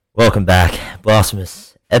Welcome back,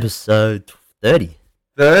 Blasphemous, episode 30.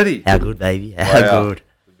 30? How good, baby? How good?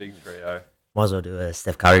 The big 3-0. Might as well do a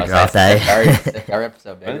Steph Curry draft, eh? Steph Curry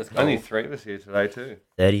episode, man. Let's go. Only 3 of us here today, too.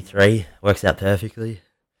 33, works out perfectly.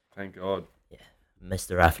 Thank God. Yeah,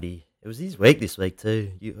 Mr. Rafferty. It was his week this week,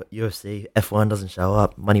 too. UFC, F1 doesn't show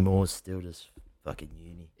up. Money Moore's still just fucking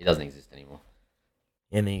uni. He doesn't exist anymore.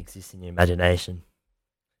 He only exists in your imagination.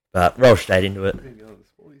 But roll straight into it.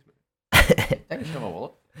 Take a shot of my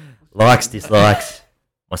wallet. Likes, dislikes.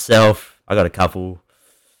 Myself, I got a couple.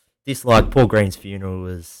 Dislike, Paul Green's funeral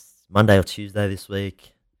was Monday or Tuesday this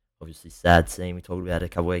week. Obviously sad scene, we talked about it a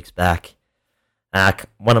couple weeks back.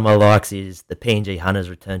 One of my likes is the PNG Hunters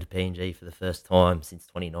returned to PNG for the first time since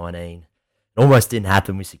 2019. It almost didn't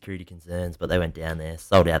happen with security concerns, but they went down there,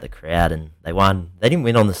 sold out the crowd, and they won. They didn't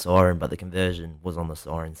win on the siren, but the conversion was on the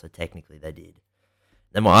siren, so technically they did.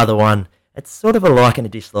 Then my other one, it's sort of a like and a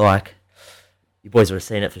dislike. You boys would have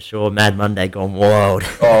seen it for sure. Mad Monday gone wild.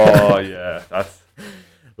 Oh, yeah. That's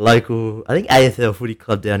Local, I think AFL Footy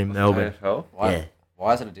Club down in Melbourne. AFL. Yeah.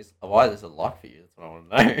 Why is it a like for you? That's what I want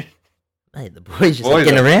to know. Mate, the boys just Boys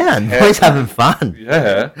getting are around. happy. Boys having fun.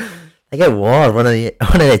 Yeah. They go wild. One of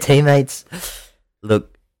their teammates.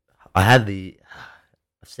 Look, I've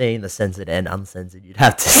seen the censored and uncensored. You'd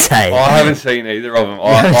have to say. I haven't seen either of them.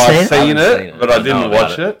 haven't I've seen seen it? it, but I know didn't about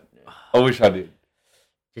watch it. it. I wish I did.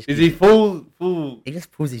 Just Is he full? He just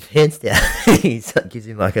pulls his pants down. He gives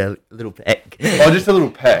him like a little peck. Oh, just a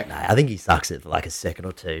little peck. No, I think he sucks it for like a second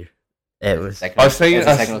or two. It was. I've seen It's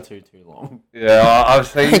it. a second or two too long. Yeah, I've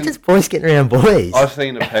Hey, seen. just boys getting around boys. I've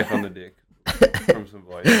seen a peck on the dick from some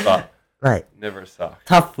boys, but Mate, never a suck.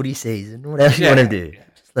 tough footy season. What else you Yeah. want to do?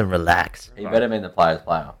 Just let them relax. He better mean the player's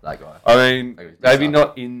player, that guy. I mean, Maybe it's maybe suck.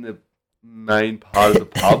 not in the main part of the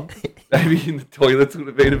pub. Maybe in the toilets would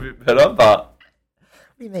have been a bit better, but.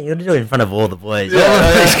 What do you mean? You're going to do it in front of all the boys. Yeah, All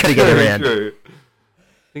the boys got to get very around. true.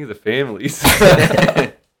 Think of the families.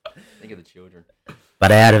 Think of the children.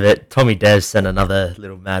 But out of it, Tommy Dev sent another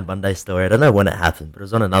little Mad Monday story. I don't know when it happened, but it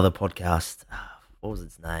was on another podcast. What was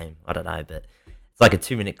its name? I don't know, but it's like a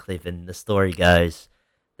 2-minute clip, and the story goes,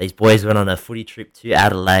 these boys went on a footy trip to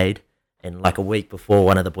Adelaide, and like a week before,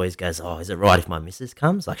 one of the boys goes, oh, is it right if my missus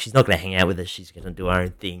comes? Like, she's not going to hang out with us. She's going to do her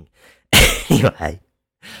own thing. Anyway,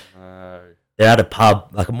 they're at a pub,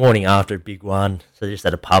 like a morning after a big one. So they're just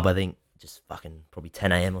at a pub, I think, just fucking probably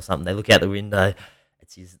 10 a.m. or something. They look out the window.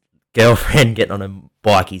 It's his girlfriend getting on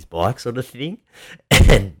his bike sort of thing.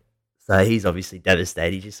 And so he's obviously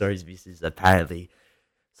devastated. He just saw his missus, apparently.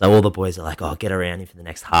 So all the boys are like, oh, get around him for the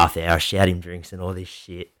next half hour, shout him drinks and all this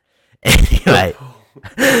shit. Anyway,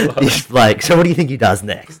 this bloke, so what do you think he does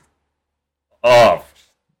next? Oh,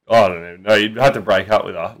 I don't even know. You'd have to break up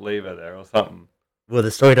with her, leave her there or something. Well, the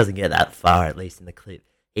story doesn't get that far, at least in the clip.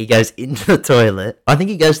 He goes into the toilet. I think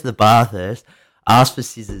he goes to the bar first, asks for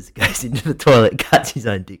scissors, goes into the toilet, cuts his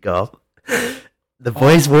own dick off. The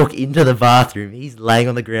boys walk into the bathroom. He's laying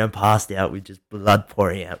on the ground, passed out, with just blood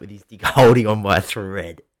pouring out, with his dick holding on by a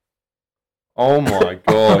thread. Oh my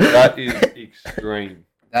God, that is extreme.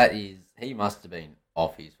 He must have been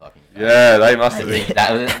off his fucking face. Yeah, they must have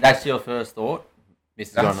been. That's your first thought?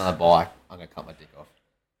 Mrs. got on another bike, I'm going to cut my dick off.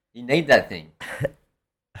 You need that thing.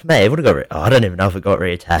 Mate, it would have got I don't even know if it got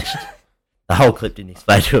reattached. The whole clip didn't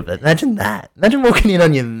explain to it, but imagine that. Imagine walking in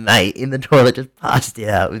on your mate in the toilet just passed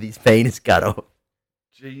out with his penis cut off.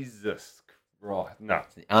 Jesus Christ. No,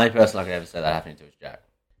 The only person I could ever say that happening to is Jack.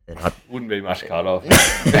 And wouldn't be much cut off.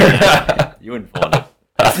 You wouldn't find it.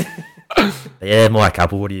 but yeah, my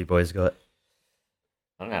couple, what do you boys got?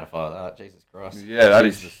 I don't know how to follow that. Jesus Christ. Yeah, that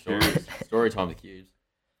is Jesus, story time the cubes.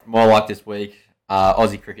 More like this week.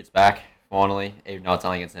 Aussie cricket's back, finally, even though it's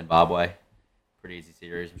only against Zimbabwe. Pretty easy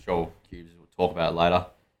series. I'm sure Cubes will talk about it later.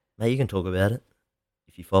 Mate, you can talk about it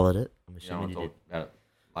if you followed it. I'm You know, assuming we'll you talk did. about it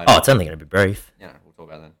later. Oh, it's only going to be brief. Yeah, we'll talk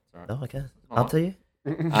about it then. It's all right. Oh, okay. All Up right.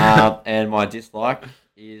 to you. And my dislike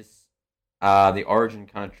is the Origin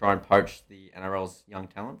kind of try and poach the NRL's young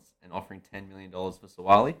talents and offering $10 million for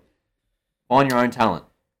Sawali. Find your own talent.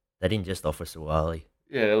 They didn't just offer Sawali.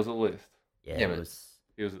 Yeah, there was a list. Yeah, Yeah, it but- was.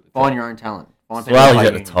 He was at the Find top. your own talent. Find people who Sawali's play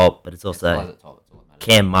at the union. top, but it's Yeah, also Sawali's at the top. That's all that matters.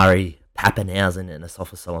 Cam Murray, Pappenhausen, and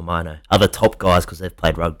Asafa Solomona are the top guys because they've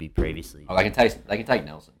played rugby previously. Oh, they can take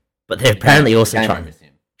Nelson. But they're apparently also Game trying miss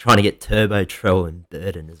him. to get Turbo, Trell, and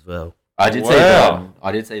Burden as well. I did see Wow. Burton.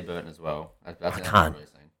 I did see Burton as well. That's I can't.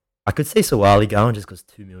 I could see Sawali going just because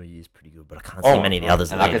 $2 million is pretty good, but I can't see Oh, many of the God.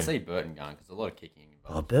 others And I leaving. could see Burton going because there's a lot of kicking Oh,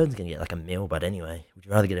 involved. Burden's going to get like $1 million, but anyway. Would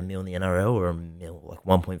you rather get $1 million in the NRL or $1 million, like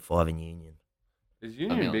 1.5 in Union? Is $1 Union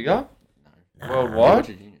million. bigger? No. Nah. Worldwide? Which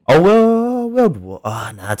is Union? Oh, worldwide.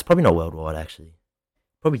 Oh, no, it's probably not worldwide, actually.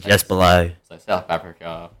 Probably just below. So South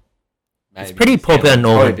Africa, Maybe pretty New Zealand, popular in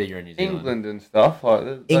probably Northern bigger in New Zealand. England and stuff like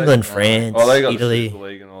that. England, France, They got Italy. the Super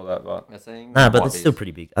League and all that, but I think No, but might it's be- still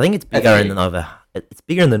pretty big. I think it's That's bigger in big. It's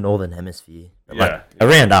bigger in the northern hemisphere. But Yeah.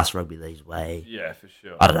 around us, rugby league's way. yeah, for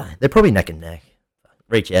sure. I don't know. They're probably neck and neck.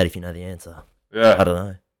 Reach out if you know the answer. I Yeah, don't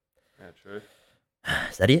know. true.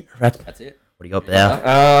 Is that it? Wrap? That's it. What do you got,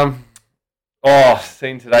 Bow?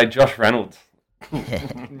 Seen today Josh Reynolds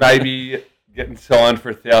maybe getting signed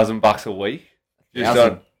for $1,000 a week. Just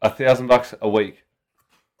on $1,000 a week.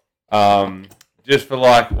 Just for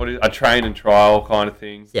a train and trial kind of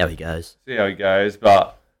thing. See how he goes. See how he goes,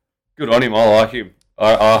 but good on him. I like him.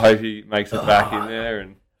 I hope he makes it back in there.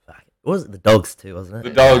 And Fuck. What was it? The dogs too, wasn't the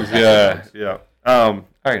it? dogs, Yeah. yeah. I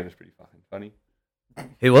reckon it's pretty fucking funny.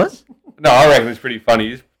 Who was? No, I reckon it's pretty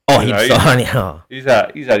funny. Oh, You him know, signing. Oh. He's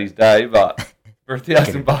had his day, but for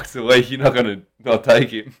 $1,000 a week, you're not gonna not take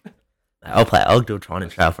him. I'll do a trying to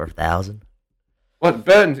trial for 1,000. What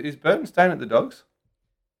is Burton staying at the Dogs?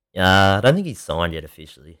 Yeah, I don't think he's signed yet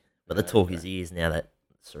officially, but the Yeah, talk okay. is he is now that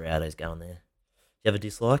Serrato's going there. Do you have a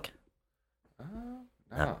dislike?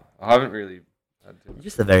 No, I haven't really. Had too You're much.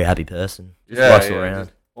 just a very happy person. Just Yeah, likes yeah, all around.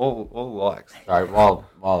 just all likes. Sorry, while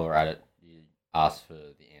we're at it, you asked for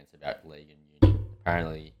the answer about league and union.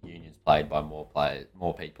 Apparently, union's played by more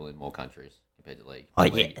people in more countries compared to league. Oh,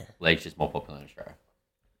 League- yeah. League's just more popular in Australia.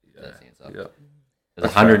 Yeah, That's the answer. yeah. There's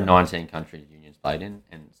That's fair 119 countries unions played in,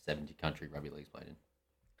 and 70 country rugby leagues played in.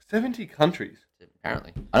 70 countries.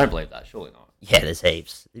 Apparently, I don't believe that. Surely not. Yeah, there's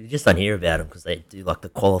heaps. You just don't hear about them because they do like the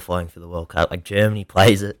qualifying for the World Cup. Like Germany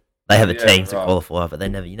plays it. They have a Yeah, team to right. qualify, but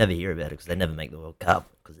you never hear about it because they never make the World Cup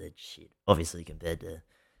because they're shit. Obviously, compared to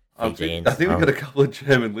I Fiji think, and I think we've stuff. got a couple of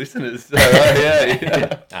German listeners. So,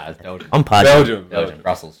 yeah. Nah, it's Belgium. I'm part Belgium.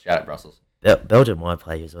 Brussels. Shout out Brussels. Belgium might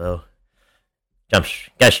play as well.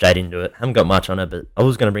 Go straight into it. Haven't got much on it, but I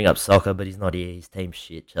was going to bring up soccer, but he's not here. His team's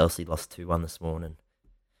shit. Chelsea lost 2-1 this morning.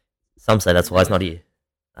 Some say that's why he's not here.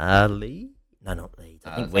 Leeds? No, not Leeds.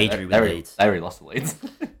 I think we drew with Leeds. They already lost the Leeds.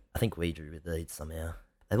 I think we drew with Leeds somehow.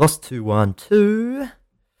 They lost 2-1 to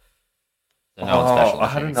So no one's special. I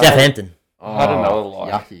had this another- year. Southampton. I don't know,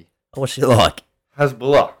 like- Yucky. What's it like?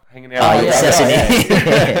 Hezbollah hanging out. Oh, with yeah, the Sesame. rabbits.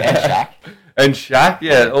 And Shaq. And Shaq,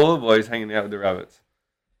 yeah, all the boys hanging out with the rabbits.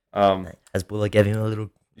 Hezbollah gave him a little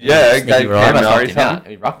Yeah, sneaky gave ride. Cam Almost Murray rocked him out.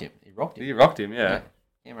 something. He rocked him. He rocked him. He rocked him, yeah.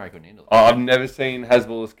 Cam Murray couldn't handle it. I've never seen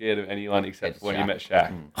Hezbollah scared of anyone except It's when he Shaq. met Shaq.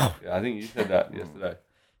 Mm. Oh. Yeah, I think you said that yesterday.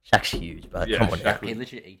 Shaq's huge, but Yeah, come on. Shaq Now. He'd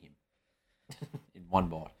literally eat him in one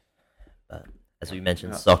bite. But as we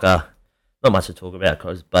mentioned, Yeah. soccer, not much to talk about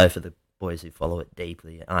because both of the boys who follow it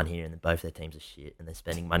deeply aren't here, and both their teams are shit, and they're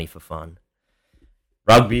spending money for fun.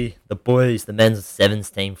 Rugby, the boys, the men's sevens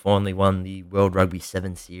team finally won the World Rugby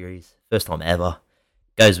 7 Series. First time ever.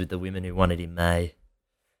 Goes with the women who won it in May.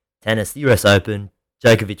 Tennis, the US Open.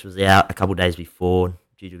 Djokovic was out a couple days before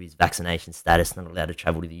due to his vaccination status, not allowed to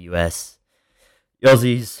travel to the US. The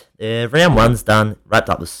Aussies, their round one's done, wrapped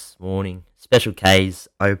up this morning. Special K's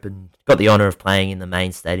open. Got the honour of playing in the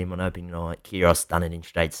main stadium on opening night. Kyrgios done it in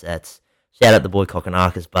straight sets. Shout out the boy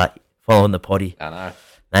Kokonakis, but following the potty. I know.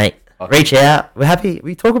 Mate, Okay. reach out. We're happy.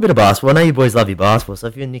 We talk a bit of basketball. I know you boys love your basketball, so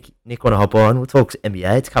if you and Nick want to hop on, we'll talk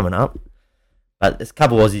NBA. It's coming up. But there's a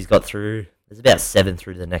couple Aussies got through. There's about 7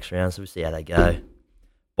 through to the next round, so we'll see how they go.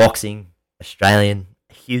 Boxing, Australian,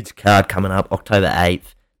 a huge card coming up, October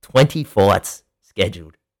 8th. 20 fights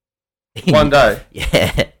scheduled. One day.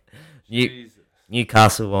 Yeah. Jesus.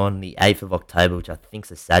 Newcastle on the 8th of October, which I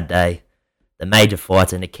think's a sad day. The major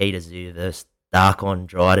fights are Nikita Zoo versus Darkon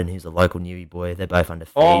Dryden, who's a local Newey boy. They're both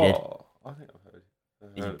undefeated. Oh, I think I've heard.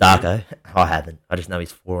 Is it Darko? I haven't. I just know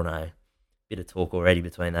he's 4-0. Bit of talk already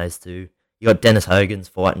between those two. You got Dennis Hogan's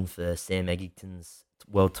fighting for Sam Eggington's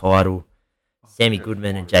world title. Sammy yeah,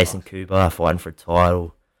 Goodman and Foley Jason fights. Cooper are fighting for a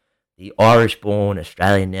title. The Irish-born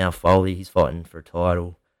Australian now, Foley, he's fighting for a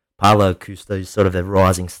title. Paulo Custo's sort of a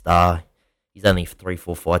rising star. He's only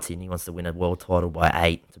 3-4 fights in. He wants to win a world title by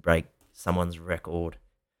 8 to break someone's record.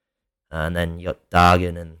 And then you got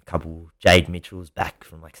Dargan and a couple Jade Mitchell's back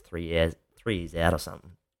from like 3 years out or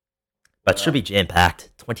something. But it should be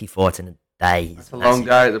jam-packed. 20 fights in a day. It's a long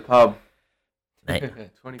day at the pub. Mate,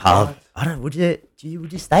 25. pub. I don't. Would you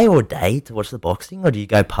stay all day to watch the boxing, or do you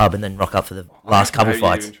go pub and then rock up for the last couple Maybe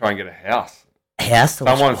fights? Even try and get a house. House to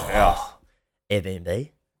watch? Someone's house. Airbnb.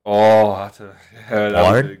 Oh, that's a that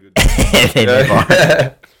Byron? was a good. Airbnb.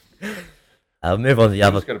 Byron. Yeah. Move on to the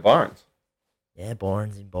other. Let's go to Byron's. Yeah,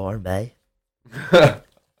 Byron's in Byron Bay.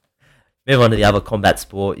 Move on to the other combat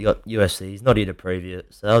sport. You got UFC. He's not here to preview it,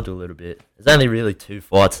 so I'll do a little bit. There's only really 2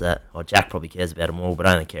 fights that. Oh, Jack probably cares about them all, but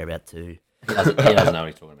I only care about 2. He doesn't know what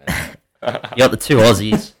he's talking about. You got the 2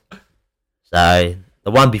 Aussies. So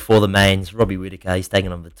the one before the mains, Robbie Whittaker, he's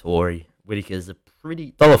taking on Vittori. Whittaker's a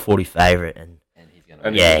pretty $1.40 favourite, and he's going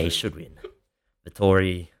And to yeah, he should win.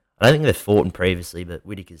 Vittori, I don't think they've fought him previously, but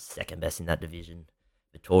Whittaker's second best in that division.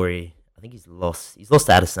 Vittori, I think he's lost to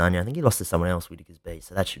Adesanya. I think he lost to someone else Whittaker's beat,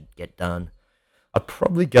 so that should get done. I'd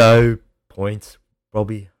probably go points,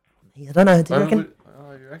 Robbie. I don't know, do you reckon?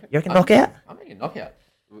 You reckon knockout? I'm thinking knockout.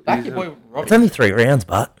 Back your boy Robbie. It's only 3 rounds,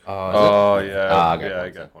 but Yeah.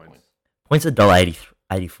 Go points. points are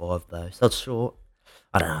 $1.85 though, so it's short.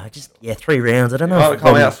 I don't know, 3 rounds. I don't know. Can't if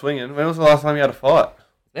come Robbie- out swinging. When was the last time you had a fight?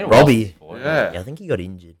 Been a while Robbie. since before, Yeah. Yeah, I think he got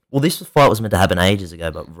injured. Well, this fight was meant to happen ages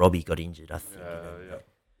ago, but Robbie got injured, I think. Yeah.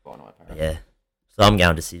 Fine, all right, apparently. Yeah. So I'm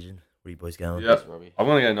going decision. Where are you boys going? Yeah. Yes, Robbie. I'm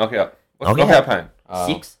gonna go knockout. What's Knockout? knockout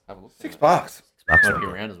paying? 6? Have a look. $6. $6 Might on be it.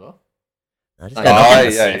 around as well. No, just No, go Oh,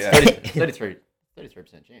 knockout. yeah.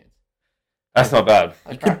 33% chance. That's not bad.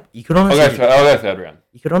 That's crap. You could I'll honestly, go third round.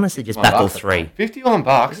 just $51 back all that's 3. fine.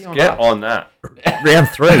 $51. 51 Get bucks. on that. Round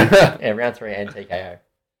 3. Yeah, round 3 and TKO.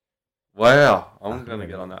 Wow. I'm gonna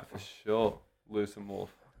get on that for sure. Lose some more.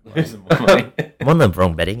 Lose some more money. I'm on the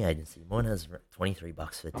wrong betting agency. Mine has $23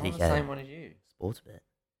 for I'm on the TK. same one as you. Sports bet.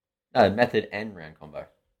 No, method and round combo.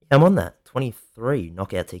 Yeah, I'm on that. 23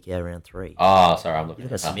 knockout TKO round 3. Oh, sorry, I'm You looking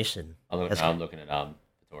look at at submission. I'm looking at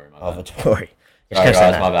Victoria. My Oh, bad. Vittori. Sorry, Just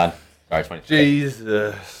guys, go my bad. Sorry, 23.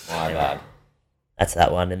 Jesus. My bad. That's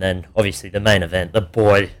that one. And then, obviously, the main event, the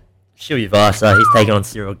boy, Shuey Vasa, he's taking on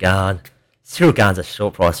Cyril Garn. Cyril Garn's a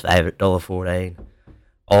short price favourite, $1.14.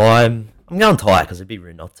 I'm going tight because it'd be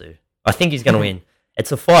rude not to. I think he's going to win.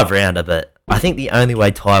 It's a 5-rounder, but I think the only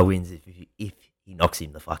way Ty wins is if he knocks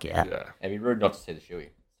him the fuck out. Yeah. It'd be rude not to see the shoey.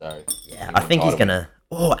 So Yeah, I think he's going to...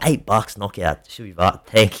 Oh, $8 knockout. Shuey Vasa.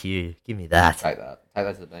 Thank you. Give me that. take that. Take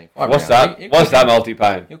that to the bank. What's that? What's that multi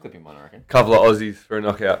paying? He'll clip him one, I reckon. Couple of Aussies for a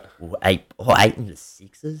knockout. Ooh, 8 into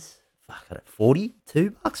 6s. Fuck, I don't,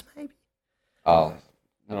 $42 maybe? Oh,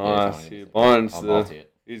 Nice. Yeah, mine's I'll the. multi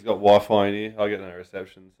it. He's got Wi-Fi in here. I get no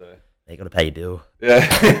reception, so You got to pay your bill.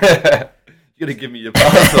 yeah. You gotta give me your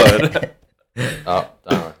password. Oh,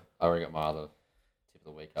 don't worry. I already got my other tip of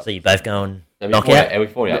the week up. So you're both going It'll be knockout? It'll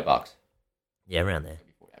be $48. Yeah, around there.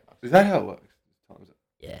 It'll be $48. Is that how it works? Times it.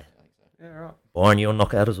 Yeah. I think so. Yeah, right. Byron, you're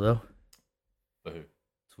knockout as well? For who?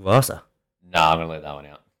 Tuivasa. Nah, I'm gonna leave that one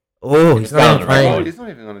out. Oh, he's It's not down even the road. Oh, playing. he's not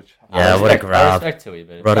even gonna. Yeah, what a grab. I respect to you,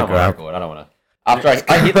 but it's What a not my grab. record. I don't want to. After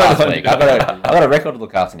I hit last week, I got a record to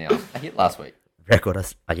look after now. I hit last week. Record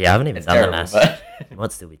us. Yeah, I haven't even It's done terrible, the maths. but It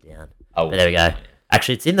might still be down. oh, But there we go.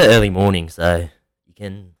 Actually, it's in the early morning, so you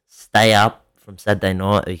can stay up from Saturday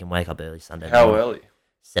night or you can wake up early Sunday How morning. early?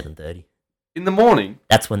 7:30. In the morning?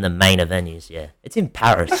 That's when the main event is, yeah. It's in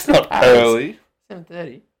Paris. That's not Paris. early.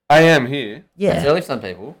 7:30. AM here. It's Yeah. early for some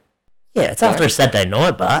people. Yeah, it's after a Saturday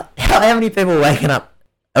night, but how many people are waking up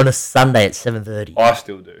on a Sunday at 7:30? I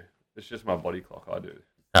still do. It's just my body clock. I do.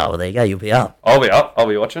 Oh, well, there you go. You'll be up. I'll be up. I'll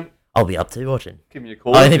be watching. I'll be up too watching. Give me a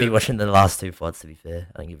call. I'll only be watching the last 2 fights, to be fair.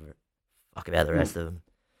 I don't give a fuck about the rest of them.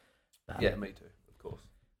 But, Yeah, me too. Of course.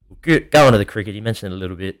 Go on to the cricket. You mentioned it a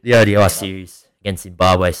little bit. The ODI series against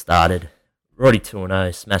Zimbabwe started. Already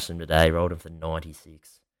 2-0. Smashed them today. Rolled them for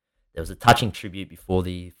 96. There was a touching tribute before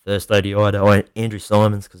the first ODI to Andrew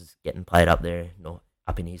Simons because it's getting played up there, not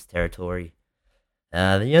up in his territory.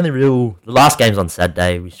 The last game's on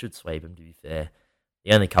Saturday. We should sweep him, to be fair.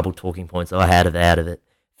 The only couple talking points I had out of it.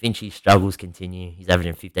 Finchie's struggles continue. He's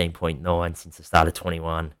averaging 15.9 since the start of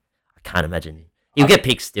 21. I can't imagine. He'll get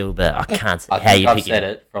picked still, but I can't see I how think you I've pick said him.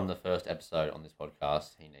 it from the first episode on this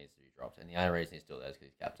podcast. He needs to be dropped, and the only reason he's still there is because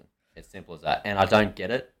he's captain. It's simple as that. And I don't get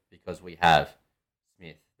it because we have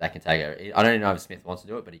Smith that can take it. I don't even know if Smith wants to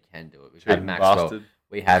do it, but he can do it. We have Cheating Maxwell. bastard.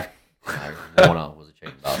 We have Warner was a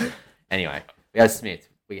cheating bastard. Anyway, we have Smith.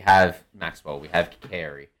 We have Maxwell. We have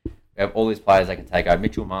Carey. We have all these players that can take over.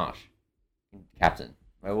 Mitchell Marsh, captain.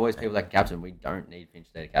 We have all these people that can captain. We don't need Finch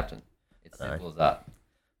there to captain. It's simple as that.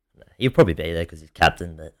 He'll probably be there because he's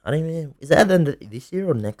captain, but I don't even... Is that then this year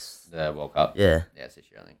or next? The World Cup. Yeah. Yeah, it's this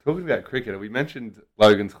year, I think. Talking about cricket, we mentioned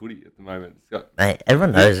Logan's hoodie at the moment. It's got Mate,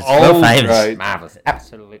 everyone knows. It's old well famous. grade. Marvellous.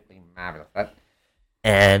 Absolutely marvellous.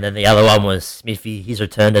 And then the other one was Smithy. He's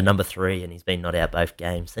returned to number 3 and he's been not out both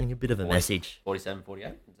games. Sending a bit of a message. 47, 48.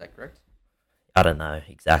 Is that correct? I don't know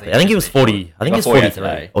exactly. I I think think it was it's 40. I think got it's 48 43.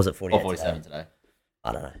 today. Or was it 48? Or 47 today.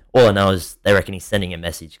 I don't know. All I know is they reckon he's sending a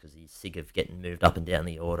message because he's sick of getting moved up and down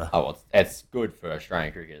the order. Oh, well, it's good for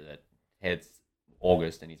Australian cricket that heads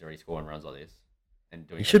August and he's already scoring runs like this. And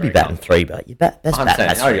doing He it should be very batting comfortably. 3, but you best bat 100%.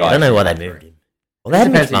 bats 3. Oh, I don't know why yeah, they true. moved him. Well, they had It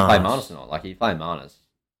Mitch depends if you play Marsh. Marnus or not. Like, if you play Marnus,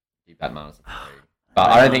 you bat Marnus at 3. But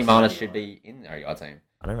I don't think Marnus should be in the ODI team.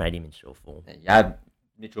 I don't rate him in short form. You have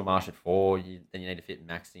Mitchell Marsh at 4. Then you need to fit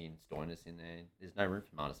Maxi and Stoinis in there. There's no room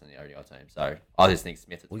for Marnus in the ODI team. So I just think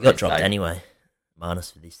Smith. We got dropped anyway.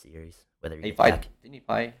 Marnus for this series. Whether he played. Didn't he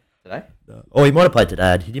play today? No. Oh, he might have played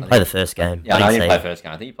today. He didn't play the first game. Yeah, he didn't play the first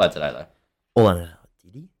game. I think he played today though. All I know.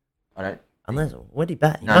 Did he? I don't. Unless when did he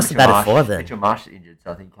bat? He must have batted 5 then. Mitchell Marsh is injured,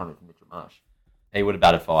 so I think he came from Mitchell Marsh. He would have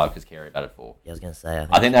batted 5 because Carey batted 4. Yeah, I was going to say.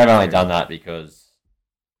 I think they've only done that because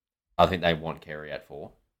I think they want Carey at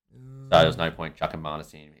 4. So there's no point chucking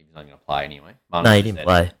Marnus in. He was not going to play anyway. Marnus no, he didn't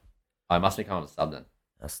play. I must have come on a sub then.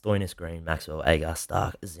 Stoinis, Green, Maxwell, Agar,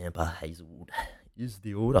 Stark, Zampa, Hazelwood is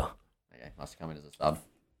the order. Okay, must have come in as a sub.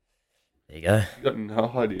 There you go. You got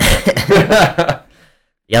no idea.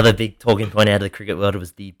 The other big talking point out of the cricket world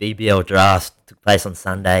was the BBL Draft. Took place on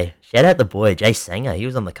Sunday. Shout out the boy, Jay Sanger. He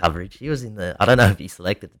was on the coverage. He was in the... I don't know if he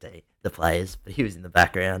selected the players, but he was in the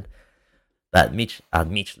background. But Mitch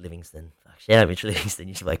Livingston. Shout out Mitch Livingston.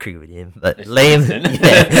 You should play cricket with him. But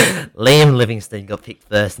Liam Livingston got picked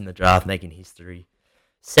first in the draft, making history.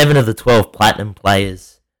 7 of the 12 platinum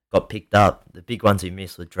players got picked up. The big ones who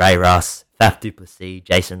missed were Dre Russ, Faf du Plessis,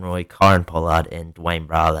 Jason Roy, Kyron Pollard, and Dwayne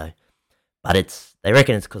Bravo. But they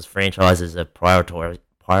reckon it's because franchises are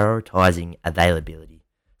prioritising availability.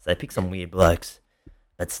 So they pick some weird blokes.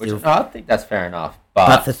 But still... I think that's fair enough.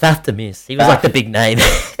 But for Faf to miss, he was like the big name.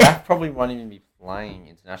 Faf probably won't even be playing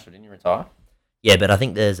international. Didn't he retire? Yeah, but I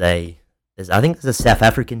think there's a South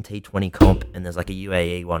African T20 comp and there's like a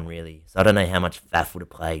UAE one really. So I don't know how much Faf would have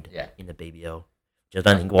played in the BBL. Which I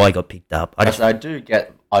don't think why he got picked up. I do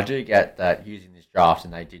get that using this draft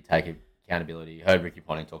and they did take accountability. You heard Ricky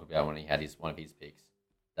Ponting talk about when he had one of his picks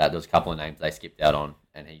that there was a couple of names they skipped out on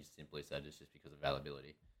and he simply said it's just because of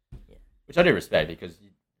availability. Yeah. Which I do respect because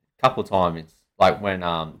a couple of times it's like when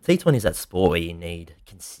T20 is that sport where you need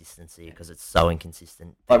consistency because it's so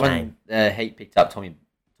inconsistent. Like when Heat picked up Tom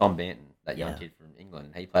Banton, that young kid from England,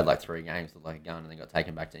 and he played like 3 games, looked like a gun, and then got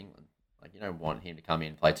taken back to England. Like you don't want him to come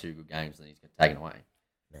in, play 2 good games, and he's taken away.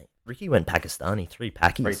 Mate, Ricky went Pakistani, 3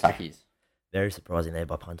 packies. 3 packies. Very surprising there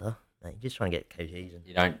by punter. Mate, just trying to get cohesion.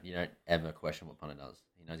 You don't ever question what punter does.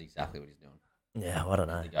 He knows exactly what he's doing. Yeah, well, I don't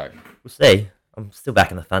know. Go. We'll see. I'm still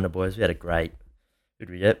back in the Thunder boys. We had a great. Who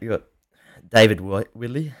did we get? We got David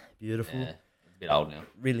Whitley, beautiful. Yeah, it's a bit old now.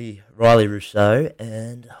 Really, Riley Rousseau,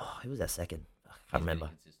 and who was that second? I can't remember.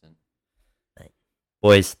 Really consistent. Mate.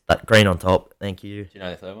 Boys, that green on top. Thank you. Do you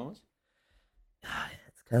know the third one was?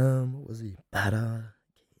 What was he? Batter.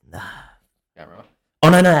 Nah. Can't remember. Oh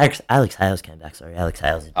no, Alex Hales came back. Sorry, Alex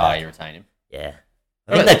Hales is back. You retain him. Yeah,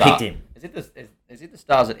 I think they picked him. Is it the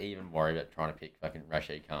Stars that even worry about trying to pick fucking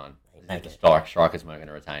Rashid Khan? Is it the strikers weren't going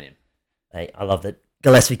to retain him? Hey, I loved it.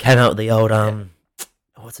 Gillespie came out with the old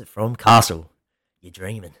what's it from? Castle. You're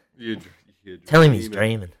dreaming. You're Tell him he's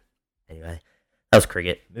dreaming. Anyway, that was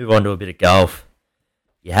cricket. Move on to a bit of golf.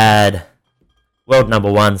 You had world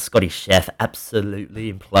number 1 Scotty Chef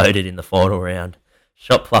absolutely imploded in the final round.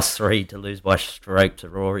 Shot +3 to lose by stroke to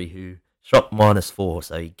Rory, who shot -4,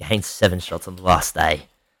 so he gained 7 shots on the last day.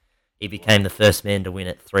 He became the first man to win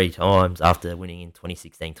it 3 times after winning in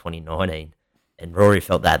 2016, 2019. And Rory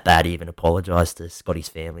felt that bad, he even apologised to Scotty's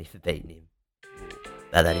family for beating him.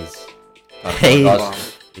 But that is... Hey,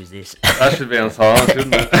 who's this? That should be on silent,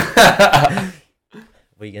 shouldn't it?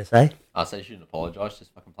 What are you going to say? I say you shouldn't apologise,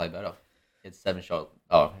 just fucking play better. It's 7 shots.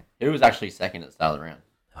 Oh, who was actually second at the start of the round?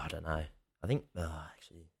 I don't know. I think,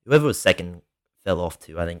 actually, whoever was second fell off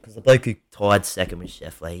too, I think, because the bloke who tied second was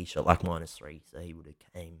Scheffler, he shot like -3, so he would have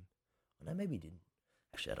came... No, maybe he didn't.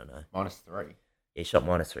 Actually, I don't know. -3? Yeah, he shot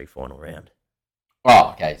 -3 final round.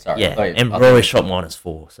 Oh, okay, sorry. Yeah, and Rory shot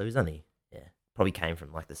 -4, so he's only, probably came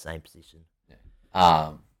from like the same position.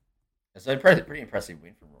 Yeah. It's a pretty impressive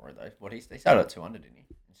win from Rory, though. What he started at 2 under, didn't he?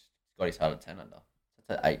 Scotty started at 10 under.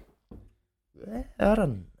 That's at 8. Yeah, I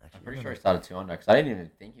don't... Actually, I'm pretty sure he started 2 under, because I didn't even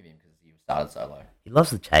think of him because he started so low. He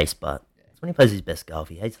loves the chase, but it's when he plays his best golf.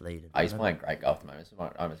 He hates leading. He's playing great golf at the moment.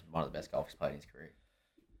 It's one of the best golf he's played in his career.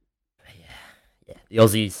 But yeah. The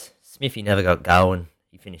Aussies, Smithy never got going.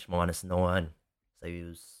 He finished -9, so he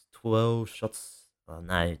was 12 shots. Oh,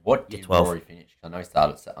 no. What did 12. Rory finish? I know he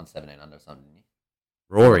started on 17 under or something, didn't he?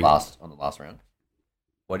 Rory? On the last round.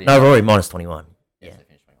 Rory -21. Yeah, so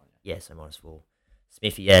finished 21. Yeah, so -4.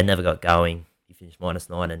 Smithy, never got going. He finished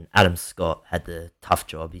 -9, and Adam Scott had the tough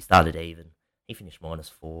job. He started even. He finished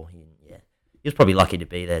 -4. He was probably lucky to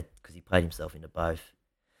be there because he played himself into both.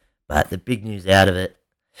 But the big news out of it,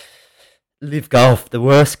 LIV Golf, the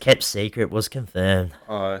worst kept secret was confirmed.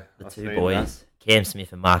 The 2 boys, Cam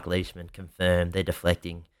Smith and Mark Leishman, confirmed they're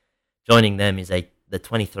deflecting. Joining them is the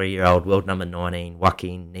 23-year-old world number 19,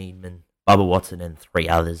 Joaquin Niedman, Bubba Watson and 3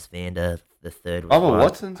 others. Vander, the third. Was Bubba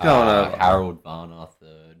Watson's going over. Harold Varner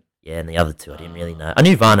third. Yeah, and the other 2 I didn't really know. I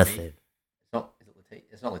knew Varner third.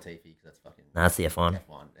 It's not Latifi because that's fucking. No, it's the F1.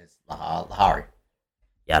 F1. It's Lahari.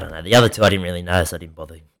 Yeah, I don't know. The other 2 I didn't really know, so I didn't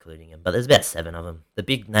bother including him. But there's about 7 of them. The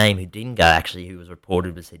big name who didn't go, actually, who was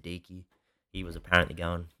reported, was Hideki. He was apparently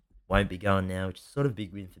going. Won't be going now, which is sort of a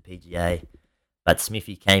big win for PGA. But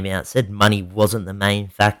Smithy came out, said money wasn't the main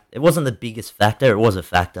factor. It wasn't the biggest factor. It was a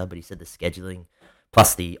factor, but he said the scheduling,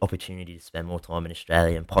 plus the opportunity to spend more time in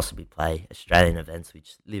Australia and possibly play Australian events,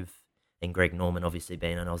 which LIV and Greg Norman, obviously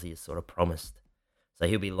being an Aussie, has sort of promised. So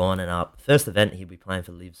he'll be lining up. First event, he'll be playing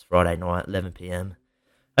for LIV's Friday night, 11 p.m.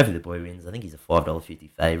 Hopefully the boy wins. I think he's a $5.50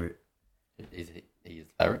 favourite. Is he the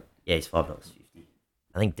favourite? Yeah, he's $5.50.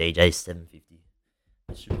 I think DJ's $7.50.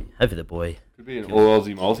 Hopefully the boy. Could be an all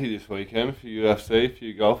Aussie multi this weekend for UFC, a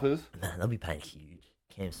few golfers. Man, they'll be paying huge.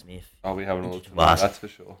 Cam Smith. I'll be having a look tonight, that's for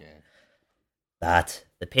sure. Yeah. But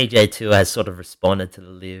the PGA Tour has sort of responded to the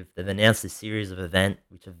LIV. They've announced a series of events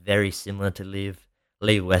which are very similar to LIV.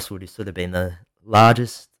 Lee Westwood has sort of been the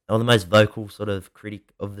largest or the most vocal sort of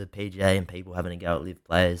critic of the PGA and people having a go at LIV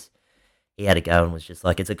players. He had a go and was just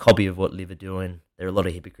like, it's a copy of what LIV are doing. There are a lot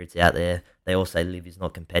of hypocrites out there. They all say LIV is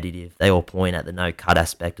not competitive. They all point at the no-cut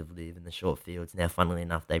aspect of LIV and the short fields. Now, funnily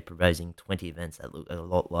enough, they're proposing 20 events that look a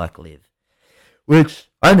lot like LIV. Which,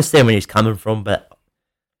 I understand where he's coming from, but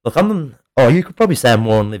look, you could probably say I'm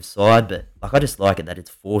more on LIV's side, but like I just like it that it's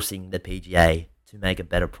forcing the PGA to make a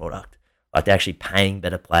better product. Like they're actually paying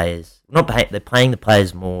better players. They're paying the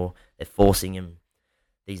players more. They're forcing them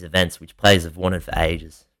these events, which players have wanted for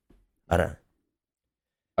ages. I don't know.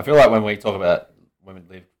 I feel like when we talk about when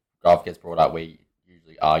LIV Golf gets brought up, we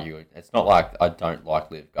usually argue. It's not like I don't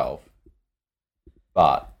like LIV Golf,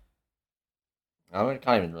 but I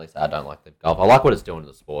can't even really say I don't like LIV Golf. I like what it's doing to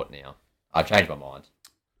the sport now. I've changed my mind.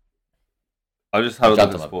 I just had a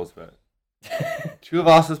look at sports bet. 2 of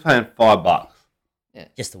us is paying $5. Yeah,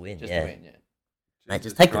 just to win. To win, yeah. Mate,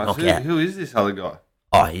 just take the knockout. Who is this other guy?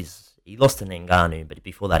 Oh, he lost to Ngannou, but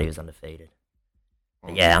before that he was undefeated.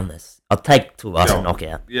 But yeah, I'll take 2 of us and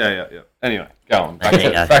knockout. Yeah. Anyway, go on. Back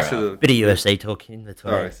to the bit of UFC talk in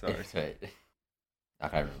between. Sorry. I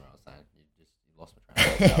can't remember what I was saying. You lost my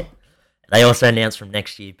train of thought. They also announced from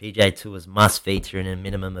next year, PGA Tours must feature in a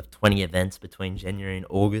minimum of 20 events between January and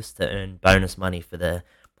August to earn bonus money for the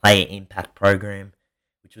Player Impact Program,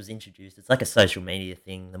 which was introduced. It's like a social media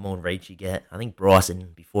thing. The more reach you get, I think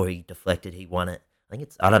Bryson, before he deflected, he won it.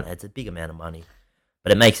 It's a big amount of money.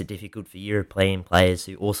 But it makes it difficult for European players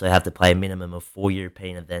who also have to play a minimum of 4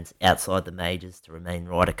 European events outside the majors to remain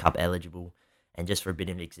Ryder Cup eligible. And just for a bit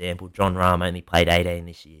of an example, John Rahm only played 18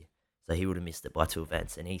 this year, so he would have missed it by 2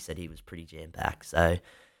 events, and he said he was pretty jam-packed. So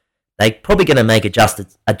they're probably going to make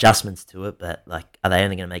adjustments to it, but are they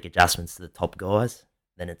only going to make adjustments to the top guys?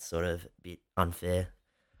 Then it's sort of a bit unfair.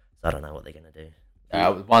 So I don't know what they're going to do.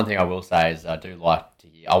 One thing I will say is I do like to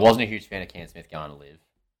hear. I wasn't a huge fan of Cam Smith going to LIV.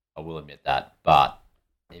 I will admit that, but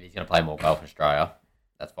if he's going to play more golf in Australia,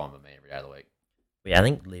 that's fine with me every day of the week. Yeah, I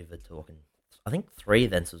think LIV are talking. I think 3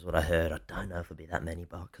 events was what I heard. I don't know if it'll be that many,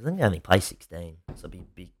 because I think they only play 16, so it'll be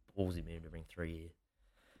a big ballsy move to bring 3 here.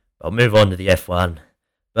 But I'll move on to the F1.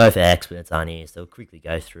 Both our experts aren't here, so we'll quickly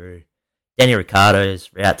go through. Danny Ricciardo's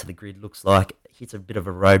route to the grid looks like hits a bit of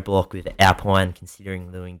a roadblock with Alpine considering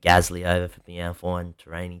luring Gasly over from the Alpine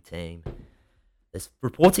training team. There's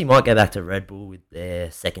reports he might go back to Red Bull with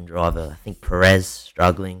their second driver. I think Perez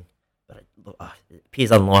struggling, but it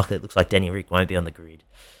appears unlikely. It looks like Danny Rick won't be on the grid.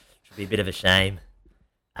 Should be a bit of a shame.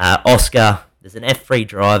 Oscar, there's an F3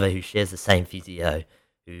 driver who shares the same physio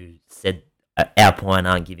who said Alpine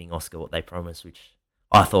aren't giving Oscar what they promised, which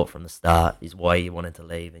I thought from the start is why he wanted to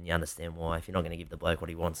leave, and you understand why. If you're not going to give the bloke what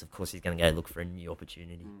he wants, of course he's going to go look for a new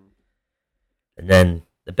opportunity. And then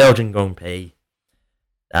the Belgian Grand Prix.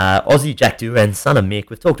 Aussie Jack Doohan, son of Mick,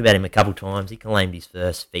 we've talked about him a couple times. He claimed his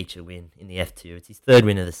first feature win in the F2. It's his 3rd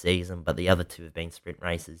win of the season, but the other 2 have been sprint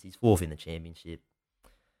races. He's 4th in the championship.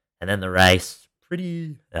 And then the race, I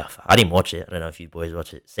didn't watch it. I don't know if you boys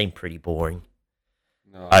watch it. It seemed pretty boring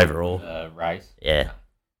overall. Race? Yeah.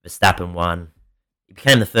 Verstappen won. He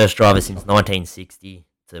became the first driver since 1960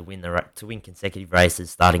 to win consecutive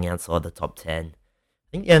races starting outside the top 10.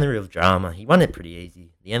 I think the only real drama, he won it pretty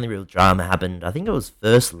easy. The only real drama happened, I think it was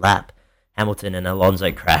first lap. Hamilton and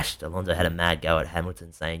Alonso crashed. Alonso had a mad go at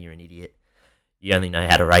Hamilton saying you're an idiot. You only know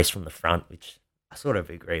how to race from the front, which I sort of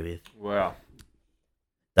agree with. Wow.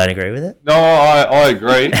 Don't agree with it? No, I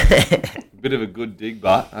agree. Bit of a good dig,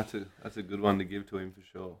 but that's a good one to give to him for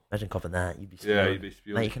sure. Imagine copping that. You'd be spewing. Yeah, you'd be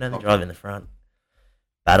spewing. Mate, you can only drive in the front.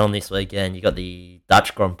 But on this weekend, you got the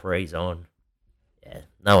Dutch Grand Prix on. Yeah,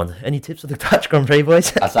 no one. Any tips for the Dutch Grand Prix, boys?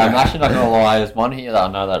 So I'm actually not going to lie. There's one here that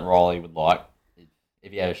I know that Riley would like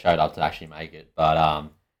if he ever showed up to actually make it. But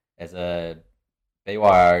there's a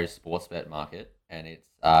BYO sports bet market, and it's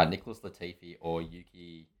Nicholas Latifi or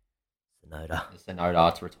Yuki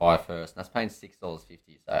Tsunoda to retire first. And that's paying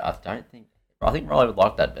 $6.50. So I think Riley would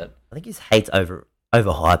like that bet. I think his hate's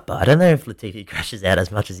overhyped, but I don't know if Latifi crashes out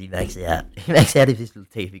as much as he makes out. He makes out if this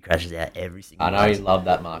Latifi crashes out every single I know race. he loved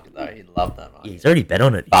that market, though. He loved that market. Yeah, he's already bet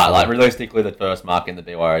on it. But, like, realistically, the first market in the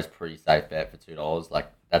BYO is pretty safe bet for $2.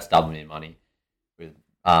 Like, that's doubling your money. With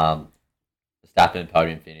Verstappen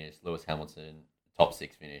podium finish, Lewis Hamilton top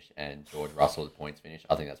 6 finish, and George Russell points finish.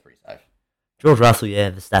 I think that's pretty safe. George Russell,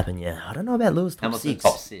 yeah. Verstappen, yeah. I don't know about Lewis top Hamilton 6.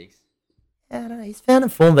 top 6. Yeah, I don't know. He's found a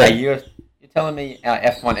form, but... Hey, you're telling me our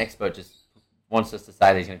F1 expert just wants us to say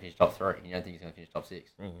that he's going to finish top 3. You don't think he's going to finish top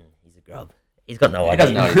 6? He's a grub. He's got no He idea.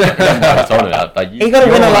 doesn't know. He doesn't know what he's talking about. But you're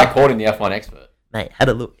like calling the F1 expert. Mate, had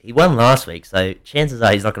a look. He won last week, so chances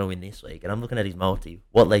are he's not going to win this week. And I'm looking at his multi.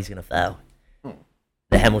 What league's going to fail?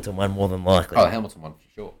 The Hamilton one more than likely. Oh, the Hamilton one for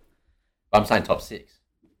sure. But I'm saying top 6.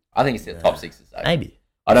 I think he's top 6 is safe. Maybe.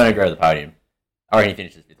 I don't agree with the podium. I reckon he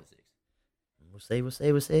finishes 5th or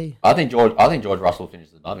 6th. We'll see. I think George Russell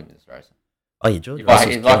finishes above him in this race. Oh, yeah, George If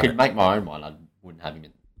Russell's I could make my own mind, I wouldn't have him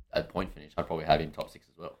at point finish. I'd probably have him top 6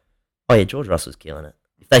 as well. Oh, yeah, George Russell's killing it.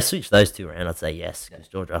 If they switch those two around, I'd say yes, because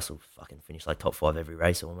George Russell fucking finished like top 5 every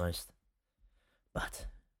race almost. But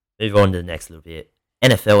move on to the next little bit.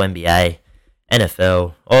 NFL, NBA,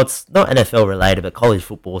 NFL. Oh, it's not NFL related, but college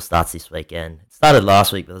football starts this weekend. It started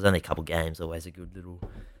last week, but there's only a couple games. Always a good little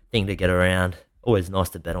thing to get around. Always nice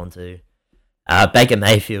to bet onto. Baker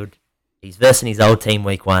Mayfield, he's versing his old team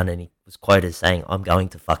week 1, and he was quoted as saying, "I'm going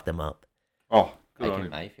to fuck them up." Oh, good Baker on him.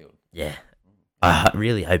 Mayfield. Yeah. I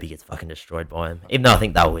really hope he gets fucking destroyed by him. Even though I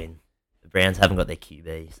think they'll win. The Browns haven't got their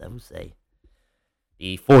QB, so we'll see.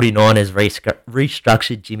 The 49ers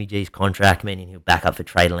restructured Jimmy G's contract, meaning he'll back up for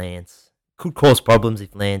Trey Lance. Could cause problems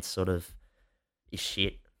if Lance sort of is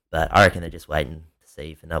shit, but I reckon they're just waiting to see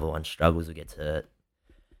if another one struggles or gets hurt.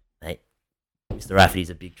 Mate, Mr. Rafferty's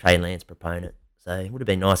a big Trey Lance proponent, so it would have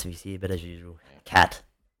been nice if he's here, but as usual, cat.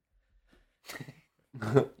 He's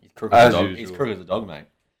crooked as a dog, mate.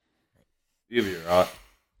 You'll be right.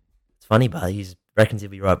 It's funny, but he reckons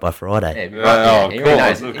he'll be right by Friday. Yeah, Of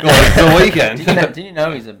course. It's the weekend. Did you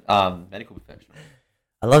know he's a medical professional?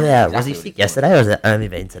 I love how, was he Exactly what sick he's yesterday or has it only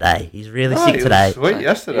been today? He's really sick today. Sweet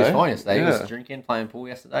yesterday. He was fine yesterday. Yeah. He was drinking, playing pool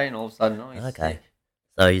yesterday, and all of a sudden, he's Okay. sick.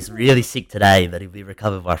 So he's really sick today, but he'll be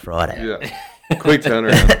recovered by Friday. Yeah. Quick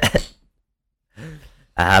turnaround.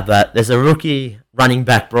 But there's a rookie running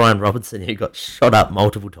back, Brian Robinson, who got shot up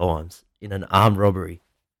multiple times in an armed robbery.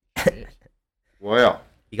 Wow.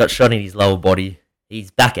 He got shot in his lower body. He's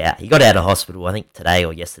back out. He got out of hospital, I think, today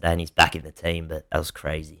or yesterday, and he's back in the team, but that was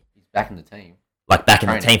crazy. He's back in the team. Like, back in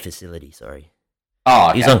the Training. team facility, sorry. Oh,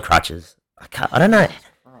 okay. He's on crutches. I don't know.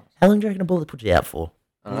 How long do you reckon a bullet put you out for?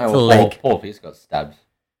 I don't It's a know. leg. Paul Pierce got stabbed.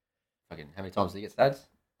 Fucking, how many times did he get stabbed?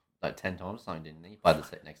 Like 10 times, something, didn't he? He played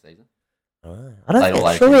the next season. I don't Played think all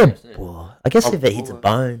it's over surely games, too. I guess Oh, if it hits a bullet.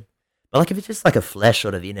 bone. But like if it's just like a flesh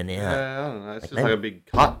sort of in and out. Yeah, I don't know. It's Like just maybe- like a big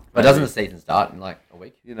cut. But doesn't the season start in like a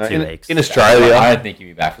week? You know, 2 in, weeks. in Australia. I don't think he'll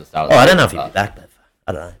be back for the start of Oh, the I don't know if season, he'd be back that far.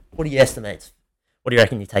 I don't know. What do you estimate? What do you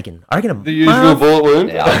reckon you're taking? I reckon a the usual month. bullet wound.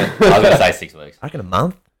 Yeah, I was going to say 6 weeks. I reckon a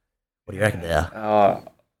month. What do you reckon there? I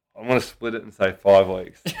want to split it and say 5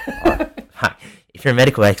 weeks. If you're a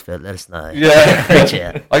medical expert, let us know. Yeah. Reach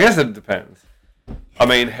out. I guess it depends. I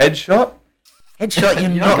mean, headshot? Headshot, you're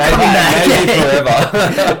You're not not coming coming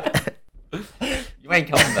back. forever. You ain't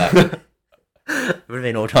coming back. It would have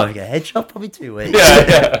been all time ago. Headshot, probably 2 weeks.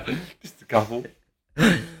 yeah. Just a couple.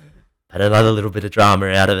 Had another little bit of drama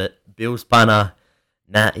out of it. Bills punter,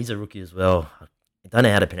 Matt, he's a rookie as well. I don't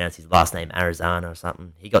know how to pronounce his last name, Arizona or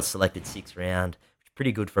something. He got selected 6th round.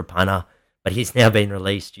 Pretty good for a punter, but he's now been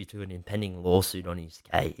released due to an impending lawsuit on his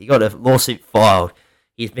case. He got a lawsuit filed.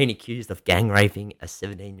 He's been accused of gang raping a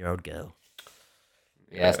 17-year-old girl.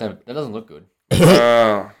 Yeah, that doesn't look good.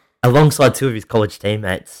 Alongside 2 of his college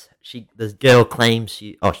teammates. The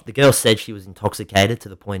girl said she was intoxicated to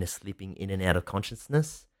the point of slipping in and out of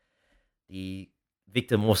consciousness. The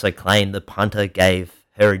victim also claimed the punter gave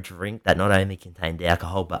her a drink that not only contained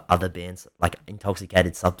alcohol but other bands like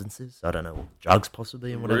intoxicated substances. I don't know, drugs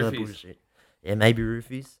possibly and whatever Roofies. bullshit. Yeah, maybe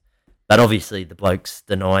roofies. But obviously the bloke's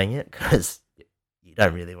denying it because you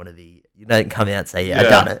don't really want to be. You don't come out and say, "Yeah, I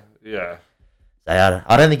done it." Yeah. So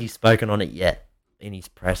I don't think he's spoken on it yet in his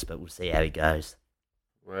press, but we'll see how he goes.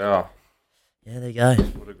 Wow. Yeah, there you go.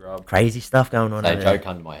 What a grub. Crazy stuff going on. So over Joe there.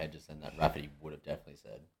 come to my head just then that Rafferty would have definitely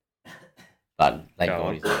said. But thank Go God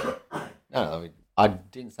on. he said. No, I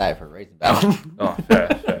didn't say it for a reason, but Oh, fair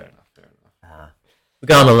enough. We're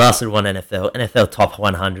going on the last little one, NFL top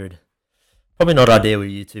 100. Probably not ideal with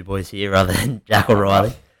you two boys here, other than Jack or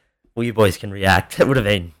Riley. Well, you boys can react. It would have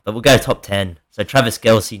been, but we'll go top 10. So Travis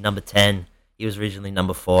Kelce, number 10. He was originally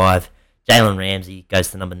number 5. Jalen Ramsey goes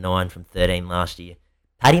to number 9 from 13 last year.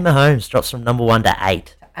 Patty Mahomes drops from number 1 to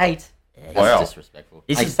 8. 8. Yeah, That's disrespectful.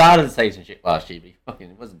 He started the season shit last year, but it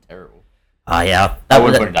wasn't terrible. Oh, yeah. I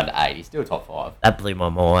would have put him down to 8. He's still top 5. That blew my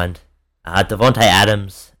mind. Devontae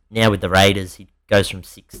Adams, now with the Raiders, he goes from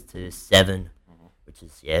 6 to 7, which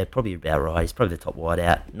is, probably about right. He's probably the top wide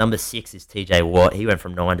out. Number 6 is TJ Watt. He went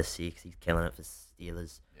from 9 to 6. He's killing it for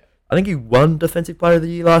Steelers. Yeah. I think he won Defensive Player of the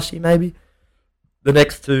Year last year, maybe. The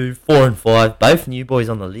next two, 4 and 5, both new boys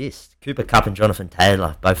on the list. Cooper Kupp and Jonathan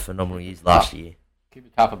Taylor, both phenomenal years last year. Cooper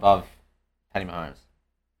Kupp above Patty Mahomes.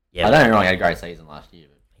 Yeah, I don't know, he had a great season last year.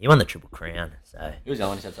 But he won the Triple Crown. So who was the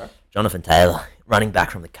other one you said, sorry? Jonathan Taylor, running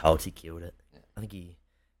back from the Colts, he killed it. Yeah. I think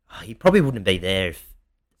he probably wouldn't be there if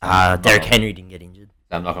Derrick Henry didn't get injured.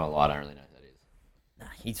 I'm not going to lie, I don't really know who that is. Nah,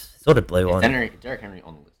 he's sort of blew on. Derrick Henry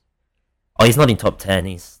on the list. Oh, he's not in top 10.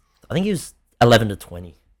 I think he was 11 to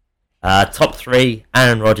 20. Top 3,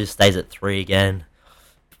 Aaron Rodgers stays at 3 again.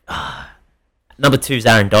 Number 2 is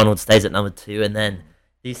Aaron Donald, stays at number 2. And then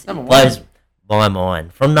this blows my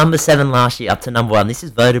mind. From number 7 last year up to number 1, this is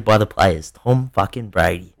voted by the players. Tom fucking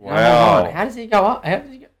Brady. Wow. How does he go up? How does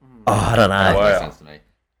he go? Oh, I don't know. That makes sense to me.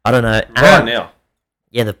 I don't know. Right now.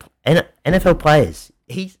 Yeah, the NFL players.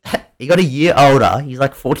 He got a year older. He's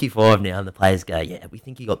like 45 now, and the players go, yeah, we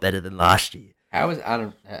think he got better than last year. How is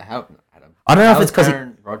Adam? I don't know if it's because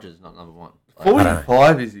Aaron Rodgers not number 1.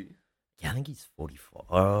 45 is he? Yeah, I think he's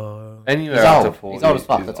 44. Anywhere he's after old. 40. He's old as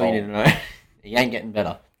fuck. That's all you need to know. He ain't getting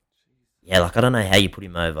better. Yeah, like I don't know how you put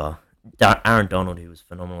him over. Aaron Donald, who was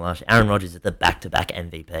phenomenal last year. Aaron Rodgers is the back-to-back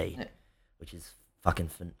MVP, which is fucking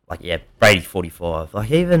Brady 45.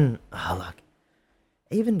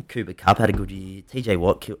 Even Cooper Kupp had a good year. TJ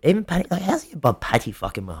Watt killed. Even Patty. How's he above Patty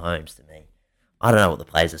fucking Mahomes to me? I don't know what the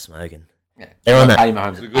players are smoking. Yeah, they're on Patty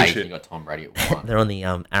Mahomes at 8. Shit. You got Tom Brady at 1. They're on the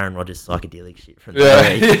Aaron Rodgers psychedelic shit from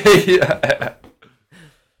yeah.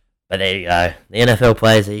 But there you go. The NFL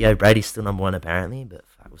players, there you go. Brady's still number 1 apparently, but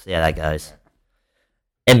we'll see how that goes.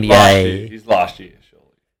 NBA. He's last year, surely.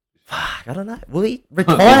 Fuck, I don't know. Well, he He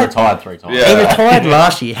retired. retired 3 times. Yeah. He retired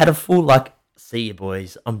last year. Had a full see you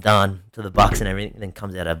boys, I'm done to the Bucks and everything. And then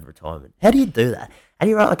comes out of retirement. How do you do that? How do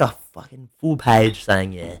you write a fucking full page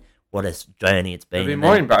saying what a journey it's been? It'd be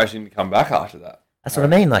more embarrassing to come back after that. That's what I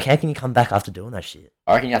mean. How can you come back after doing that shit?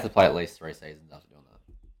 I reckon you have to play at least 3 seasons after doing that.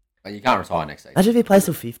 Like, you can't retire next season. Imagine if he plays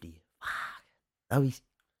till 50.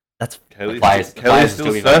 That's Kelly's Players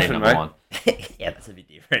still be voted surfing, number mate. 1. yeah, that's a bit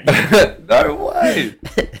different. No way.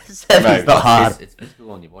 Surfing's not hard. It's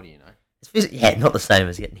physical on your body, you know. It's not the same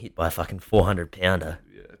as getting hit by a fucking 400-pounder.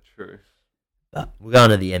 Yeah, true. But we're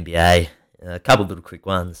going to the NBA. A couple of little quick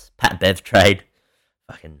ones. Pat Bev trade.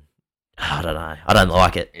 I don't know. I don't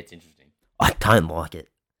like it. It's interesting. I don't like it.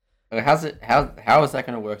 How is that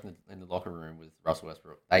going to work in the locker room with Russell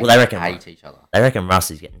Westbrook? They reckon hate each other. They reckon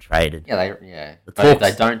Russ is getting traded. Yeah. The But if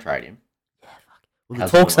talks- they don't trade him, Well, the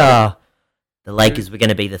talks are the Lakers were going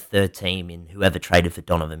to be the 3rd team in whoever traded for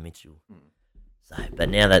Donovan Mitchell. So, but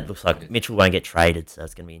now that looks like Mitchell won't get traded, so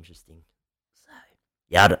it's going to be interesting. So,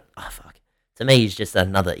 yeah, to me,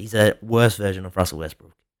 he's a worse version of Russell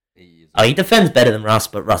Westbrook. He defends better than Russ,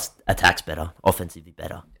 but Russ attacks better, offensively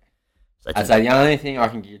better. So I'd say the only thing I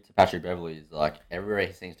can give to Patrick Beverley is everywhere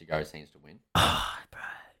he seems to go seems to win. Oh, bro,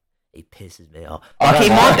 he pisses me off. He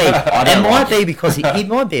might be because he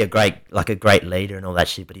might be a great leader and all that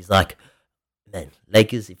shit, but he's like, man,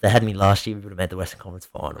 Lakers, if they had me last year, we would have made the Western Conference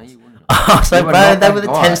Finals. No, you wouldn't. Bro, they were the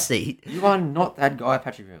 10th seed. You are not that guy,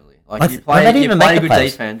 Patrick Beverley. They didn't even make the good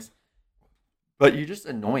playoffs. defense, but you're just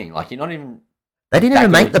annoying. You're not even. They didn't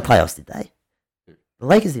even make the playoffs, did they? The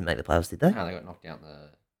Lakers didn't make the playoffs, did they? No, they got knocked out in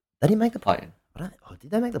the. They didn't make the play-in.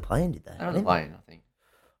 Did they make the play-in? Did they? They were in the play-in, I think.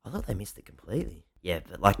 I thought they missed it completely. Yeah,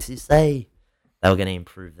 but to say they were going to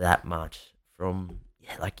improve that much from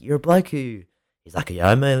you're a bloke who is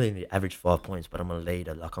I'm only average 5 points, but I'm a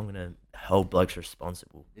leader. I'm going to hold blokes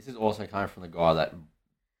responsible. This is also coming from the guy that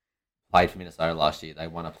played for Minnesota last year. They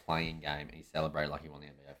won a play-in game and he celebrated like he won the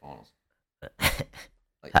NBA Finals.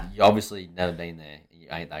 You obviously never been there. You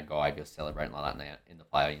ain't that guy if you're celebrating like that now in the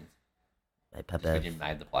play-ins. Pat Bev. Bev You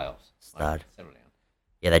made the playoffs. Stud. Settle down.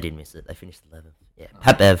 Yeah, they did miss it. They finished 11th. Yeah,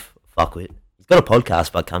 Pat Bev, fuck with. He's got a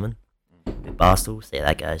podcast by coming with Barstool. See how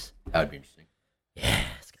that goes. That would be interesting. Yeah.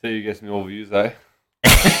 So you get some more views, eh? I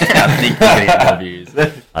think you're going to get more views.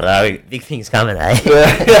 I don't know. Big things coming, eh?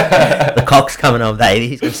 The cock's coming on, baby.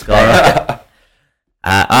 He's going to score.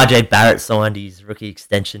 RJ Barrett signed his rookie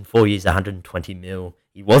extension, 4 years, 120 mil.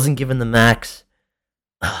 He wasn't given the max.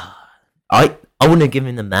 I wouldn't have given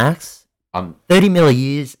him the max. 30 mil a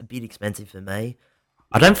year is a bit expensive for me.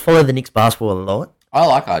 I don't follow the Knicks basketball a lot. I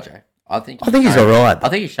like RJ. I think he's alright. I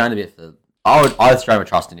think he's shown a bit for. I'd throw my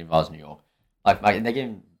trust in him if I was New York. Like they gave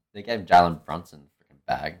him Jalen Brunson freaking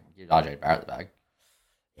bag. Give RJ Barrett the bag.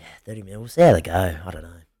 Yeah, 30 mil. We'll see how they go. I don't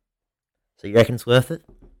know. So you reckon it's worth it?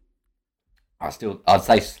 I'd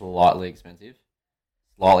say slightly expensive,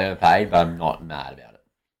 slightly overpaid, but I'm not mad about it.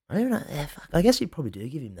 I don't know. Yeah, fuck. I guess you probably do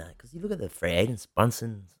give him that because you look at the free agents.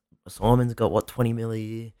 Simon's got what, 20 mil a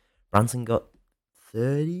year. Brunson got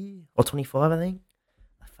 30 or 25, I think.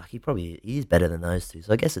 Fuck, he is better than those two.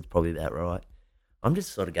 So I guess it's probably about right. I'm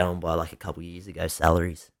just sort of going by like a couple of years ago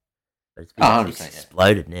salaries, but it's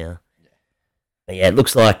exploded now. But yeah, it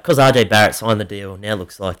looks like, because RJ Barrett signed the deal, now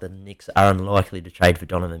looks like the Knicks are unlikely to trade for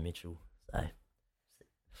Donovan Mitchell. So,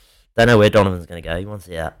 don't know where Donovan's going to go. He wants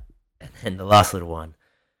out. And then the last little one.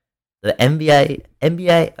 The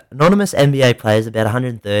NBA, anonymous NBA players, about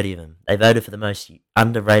 130 of them, they voted for the most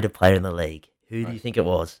underrated player in the league. Who do you think it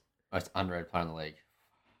was? Most underrated player in the league.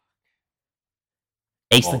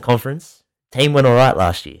 Eastern Conference. Team went all right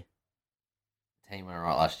last year.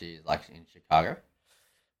 Like in Chicago?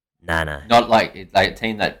 No. Not like a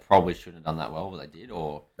team that probably shouldn't have done that well, but they did,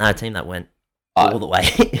 or no, a team that went all the way.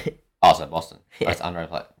 So Boston. Yeah. That's underrated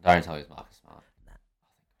player. Don't tell me it's Marcus Smart.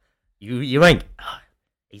 You ain't.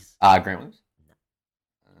 He's Grant Williams.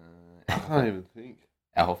 I can't even think.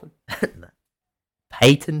 Al Horford. No.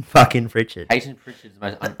 Peyton fucking Pritchard. Peyton Pritchard's the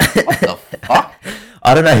most. What the fuck?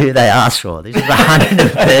 I don't know who they asked for. This is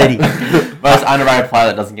 130. Most underrated player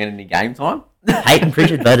that doesn't get any game time. Peyton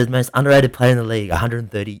Pritchard voted most underrated player in the league.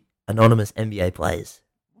 130 anonymous NBA players.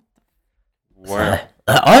 Wow.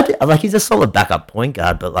 So, he's a solid backup point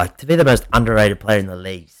guard, but like to be the most underrated player in the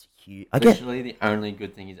league is huge. Literally, the only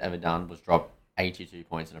good thing he's ever done was drop 82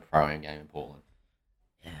 points in a pro-am game in Portland.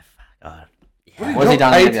 Yeah, fuck. Yeah. What has he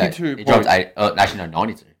done? 82 He dropped 92. It was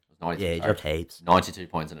 92. Yeah, he dropped heaps. 92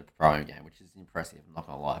 points in a pro-am game, which is impressive. I'm not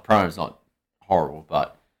gonna lie. Pro-am's not horrible,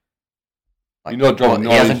 but you're not dropping.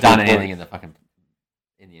 He hasn't done anything in the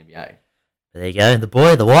NBA. But there you go.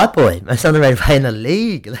 The white boy, most underrated player in the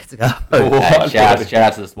league. Let's go. Shout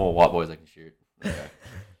out to the small white boys that can shoot.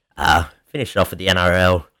 Finish off with the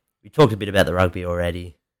NRL. We talked a bit about the rugby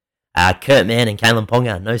already. Kurt Mann and Kalen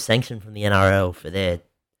Ponga, no sanction from the NRL for their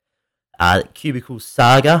cubicle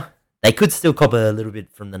saga. They could still cop a little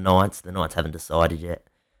bit from the Knights. The Knights haven't decided yet.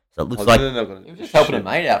 So it looks like he was just helping a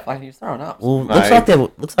mate out. He was throwing up. Well,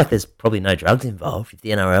 looks like there's probably no drugs involved if the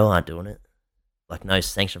NRL aren't doing it. Like no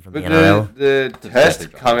sanction from the NRL. The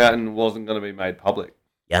test come out and wasn't going to be made public.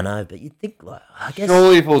 Yeah, I know, but you'd think I guess.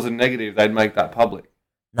 Surely if it was a negative, they'd make that public.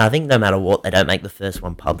 No, I think no matter what, they don't make the first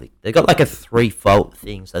one public. They've got like a 3-fault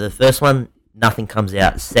thing. So the first one, nothing comes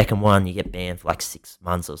out. The second one, you get banned for like 6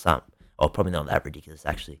 months or something. Or probably not that ridiculous,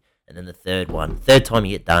 actually. And then the third time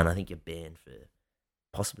you get done, I think you're banned for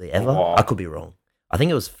possibly ever. Wow. I could be wrong. I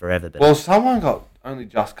think it was forever. But well, someone got only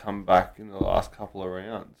just come back in the last couple of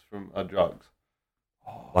rounds from drugs.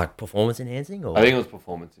 Like performance enhancing? Or? I think it was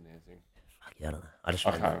performance enhancing. Fuck, yeah, I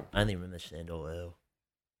don't know. I only remember Shandor Earl.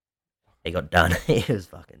 He got done.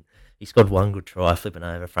 He scored one good try, flipping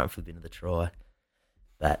over, front flip into the try.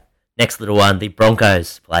 But next little one, the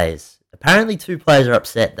Broncos players. Apparently 2 players are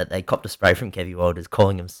upset that they copped a spray from Kevy Walters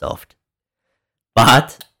calling him soft.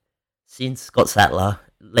 But since Scott Sattler,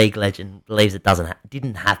 league legend, believes it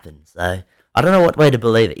didn't happen. So I don't know what way to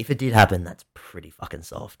believe it. If it did happen, that's pretty fucking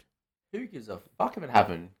soft. Who gives a fuck if it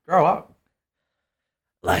happened? Grow up.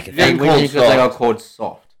 Like if they got called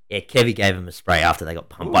soft. Yeah, Kevy gave him a spray after they got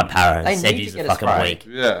pumped by Para and said he's a fucking weak.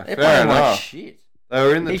 Yeah, they're fair enough. Like shit. They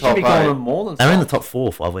were in the top 8. He should be calling them more than soft. They were in the top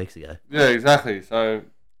 4 5 weeks ago. Yeah, exactly. So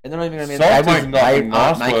and they're not even soft is not a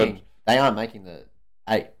nice word. They aren't making the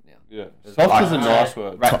 8 now. Yeah, soft is a nice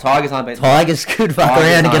word. Tigers aren't beating. Tigers could fuck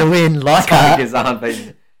around and get a win. Tigers aren't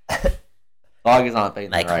beating. Tigers aren't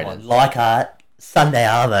beating the Raiders. Leichhardt. Sunday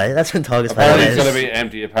Arvo. That's when Tigers play. Apparently it's going to be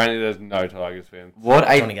empty. Apparently there's no Tigers fans. What?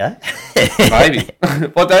 Do you want to go? Maybe.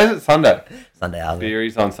 What day is it? Sunday. Sunday Arvo.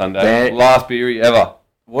 Beery's on Sunday. Last Beery ever.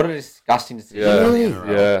 What a disgusting decision. Yeah. Really?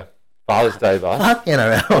 Yeah. Father's Day, bud. Fuck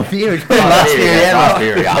NRL. Beery. Last Beery ever. Last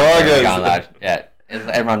Beery. Tigers. Yeah.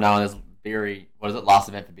 Everyone knowing there's Beery. What is it? Last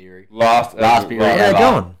event for Beery. Last Beery Where are they ever.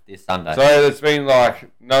 going? This Sunday. So there's been like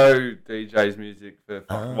no DJ's music for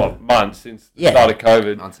months since the start of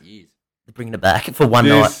COVID. Months of years. They're bringing it back for one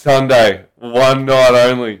This night. Sunday, one night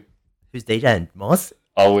only. Who's DJing? Moss?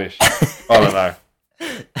 I wish. I don't know.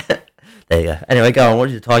 There you go. Anyway, go on. What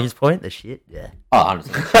is the Tigers' point? The shit? Yeah. Oh,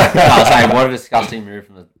 100%. I was saying, what a disgusting move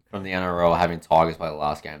from the NRL having Tigers play the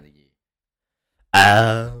last game of the year.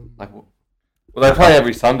 Like, well, they play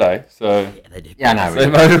every Sunday, so yeah, they do. Yeah, no. so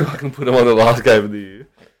maybe I can put them on the last game of the year.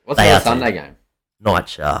 What's They the are Sunday game? Night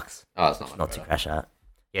Sharks. Oh, it's not. It's not too crash out.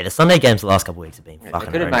 Yeah, the Sunday games the last couple of weeks have been They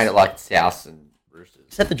fucking could have horrendous. made it like South and Roosters.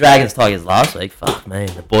 Except the Dragons Tigers last week. Fuck me.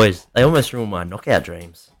 The boys, they almost ruined my knockout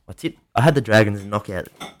dreams. I had the Dragons knockout.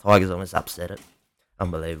 Tigers almost upset it.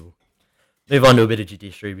 Unbelievable. Move on to a bit of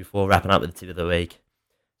judiciary before wrapping up with the tip of the week.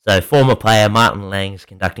 So, former player Martin Lang's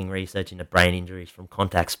conducting research into brain injuries from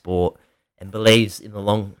contact sport and believes in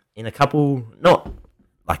a couple, not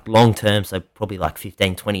like long term, so probably like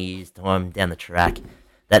 15, 20 years time down the track,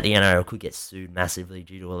 that the NRL could get sued massively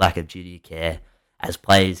due to a lack of duty of care as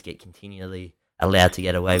players get continually allowed to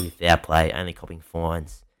get away with foul play, only copping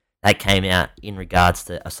fines. That came out in regards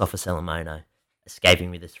to Asafa Salamono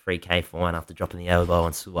escaping with his 3K fine after dropping the elbow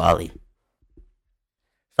on Suwali.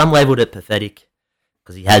 Some labelled it pathetic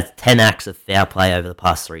because he has 10 acts of foul play over the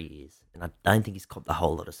past 3 years, and I don't think he's copped a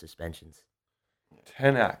whole lot of suspensions.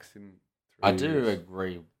 10 acts in 3 I do years.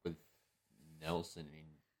 agree with Nelson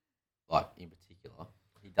in particular.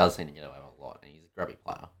 He does seem to get away with a lot, and he's a grubby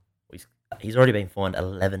player. He's already been fined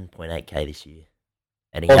 11.8k this year,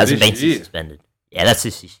 and he Oh, hasn't this been year? suspended. Yeah, that's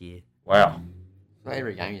just this year. Wow. So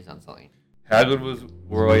every game he's done something. How good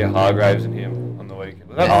were all your Hargraves and him on the weekend?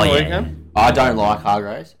 Was that Oh, on the yeah. weekend? I don't like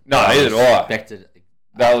Hargraves. No, neither do I. Expected,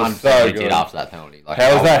 That was so unexpected good. after that penalty. Like,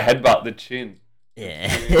 How was that headbutt? The chin. Yeah.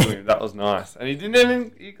 That was nice. And he didn't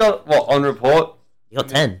even... He got, what, on report? He got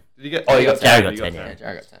 10. Did he get... Oh, he got 10. Jared got He 10, Yeah,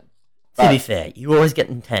 Jared got 10. To be fair, you always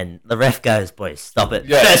getting 10. The ref goes, boys, stop it.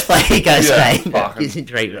 Yeah. First play, he goes, Yeah, mate. fucking- He's in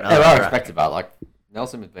treatment. Yeah, Oh, well, right. expected, but like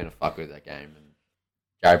Nelson has been a fuck with that game, and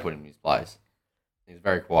Jared put him in his place. He's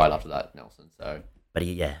very quiet after that, Nelson. So But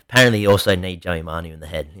yeah, apparently you also need Joey Manu in the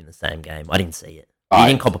head in the same game. I didn't see it. He Right.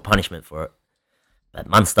 didn't cop a punishment for it. But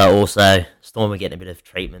Munster also, Storm were getting a bit of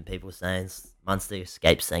treatment, people were saying. Munster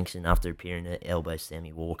escaped sanction after appearing to elbow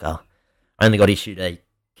Sammy Walker. Only got issued a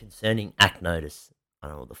concerning act notice. I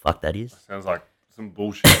don't know what the fuck that is. Sounds like some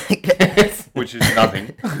bullshit, which is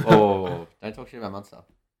nothing. oh, don't talk shit about Munster.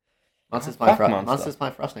 Munster's Fuck playing for Munster. Munster's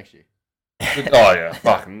playing for us next year. Oh, yeah.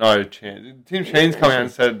 Fucking no chance. Tim Sheen's come out and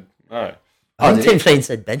said no. I think did Tim Sheen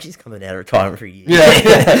said Benchy's coming out of retirement for a year.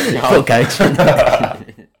 Yeah. Full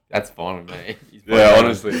coaching. That's fine with me. Yeah,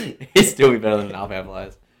 honestly. He'd still be better than half our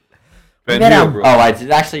players. Ben Bet, Hill, bro. Oh wait, did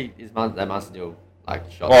actually that Munster deal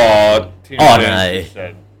like shot? Oh, Tim Oh, Sheen no. just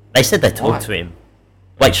said... They said they Why? talked to him.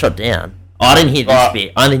 Wait, shot down. Oh, I didn't hear this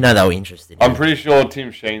bit. I only know they were interested. I'm pretty sure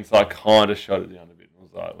Tim Sheen's like kind of shot it down a bit. It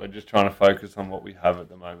was like, we're just trying to focus on what we have at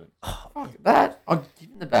the moment. Fuck that. I'll give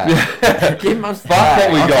him the bag. Give him Munster. Fuck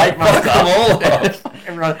what we I'll got. take Fuck them all Munster. up. Fuck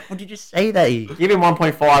everyone. What did you say that? You? Give him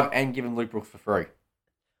 1.5 and give him Luke Brooks for free.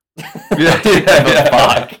 Yeah.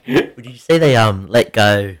 Fuck. Did you see they let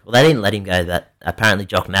go? Well, they didn't let him go. That apparently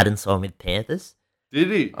Jock Madden signed with Panthers. Did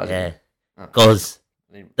he? Yeah, Oh. because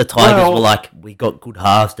the Tigers Well- were like, we got good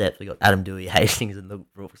halves depth. We got Adam Dewey, Hastings, and Luke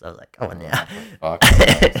Brooks. I was like, come on now. Fuck.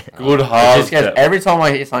 Good It halves just gets, depth. every time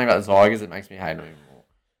I hear something about the Tigers, it makes me hate them even more.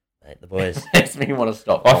 Mate, the boys. It makes me want to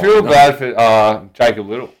stop. I feel following them. bad for Jacob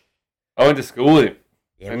Little. I went to school with him.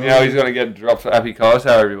 Yeah, And well, now he's going to get dropped for Appy Kosar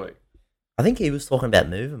every week. I think he was talking about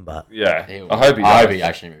moving, but Yeah. He- I hope he I does. hope he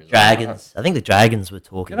actually moves on. Dragons. I think the Dragons were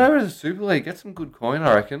talking. Get over to the Super League. Get some good coin,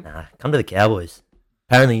 I reckon. Nah, come to the Cowboys.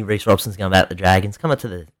 Apparently, Reece Robson's going back to the Dragons. Come up to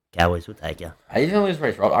the Cowboys. We'll take you. Are you going to lose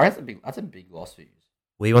Reece Rob? I reckon that's a big loss for you.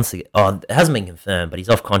 We wants to get. Oh, it hasn't been confirmed, but he's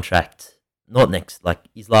off contract. Not next. Like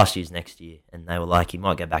his last year's next year, and they were like he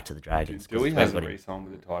might go back to the Dragons. 'cause Dewey they've hasn't got him. re-signed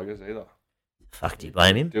with the Tigers either. Fuck, do you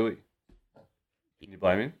blame him? Dewey. Can you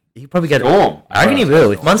blame him? He'll probably go to. Storm. I reckon he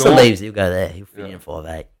will. If Munster Storm. leaves, he'll go there. He'll fit Yeah. in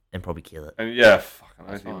 5'8" and probably kill it. And yeah, fuck.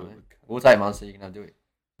 I That's don't fine, think man. We'll take Munster. You can have Dewey.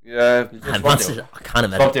 Yeah. Just And swap Munster, deal. I can't Swap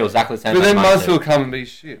imagine. deal exactly the same. But as then Munster. Munster will come and be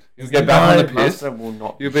shit. He'll get back on the piss. Munster will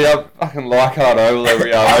not. You'll be up fucking Leichhardt Oval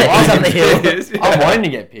every hour. He's on the hill. I'm wanting to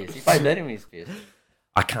get pissed. He played better when he's pissed.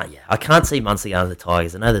 I can't. Yeah, I can't see Munster going to the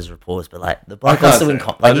Tigers. I know there's reports, but like the bloke can't wants to win. see it.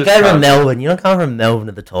 Like I you just go from can't. Melbourne, you don't come from Melbourne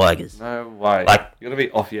to the Tigers. No way. Like- you got to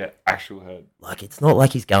be off your actual head. Like it's not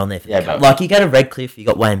like he's going there for. Yeah, the cup. but- Like you go to Redcliffe, you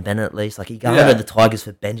got Wayne Bennett at least. Like you go Yeah. over to the Tigers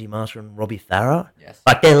for Benji Marshall and Robbie Farah. Yes.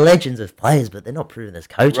 Like they're legends as players, but they're not proven as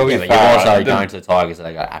coaches. Robbie Yeah, but you're Farah, also the- going to the Tigers and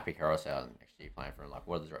they got Appy Carousel next year playing for him. Like,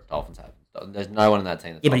 what do the Dolphins have? There's no one in that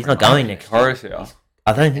team. That's Yeah, but he's not offering going money. next year. Coruscant.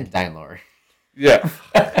 I don't And think. Dane Laurie. Yeah.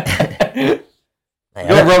 Mate, I You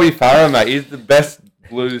got don't- Robbie Farah, mate. He's the best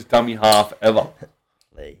Blues dummy half ever.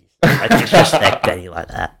 Please. I disrespect Benny like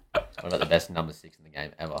that. What about the best number 6 in the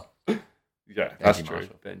game ever? Yeah, that's Benji true.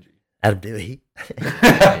 Marshall. Benji. Adam Dewey.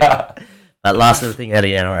 But last little thing out of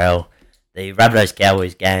the NRL, the Rabbitohs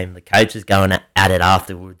Cowboys game, the coach is going at it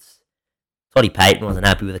afterwards. Toddy Payton wasn't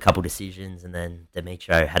happy with a couple decisions, and then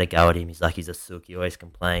Demetrio had a go at him. He's like, he's a sook, he always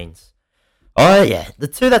complains. Oh, yeah. The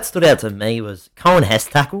two that stood out to me was Cohen Hess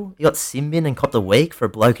tackle. He got Simbin and copped a week for a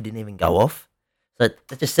bloke who didn't even go off. So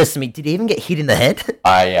that just says to me, did he even get hit in the head?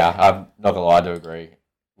 Yeah, I'm not gonna lie, I do agree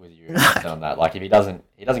with you on that. Like, if he doesn't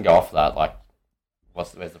go off for that, like,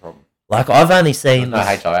 where's the problem? Like, I've only seen...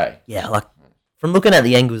 There's no HIA. Yeah, like, from looking at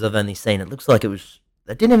the angles I've only seen, it looks like it was...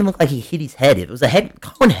 It didn't even look like he hit his head. If it was a head,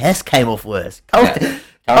 Cohen Hess came off worse. Cohen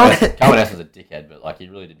Hess was a dickhead, but like he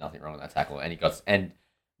really did nothing wrong with that tackle, and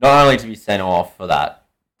not only to be sent off for that,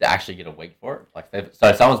 to actually get a week for it. Like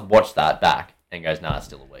so, someone's watched that back and goes, "Nah, it's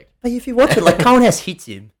still a week." But if you watch it, like Cohen Hess hits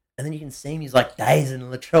him, and then you can see him. He's like dazed, and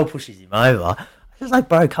Latrell pushes him over. I was like,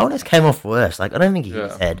 bro, Cohen Hess came off worse. Like I don't think he hit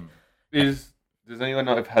his head. Does anyone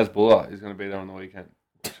know if Hasbulla is going to be there on the weekend?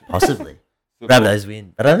 Possibly. Rabbitohs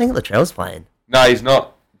win, but I don't think Latrell's playing. No, he's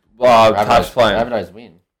not. Tap's playing. Rabbitohs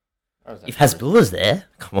win. If Hasbulla's there,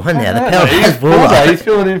 come on now. The power of Hasbulla. He's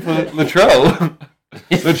filling in for Latrell.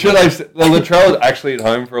 Latrell is actually at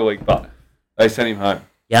home for a week, but they sent him home.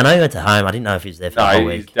 Yeah, I know he went to home. I didn't know if he was there for the whole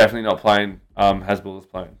week. He's definitely not playing. Hasbulla's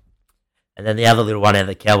playing. And then the other little one out of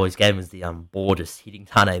the Cowboys game was the ball just hitting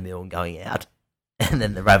Tane Milne and going out. And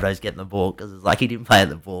then the Rabbitohs getting the ball because it's like he didn't play at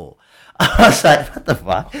the ball. I was like, what the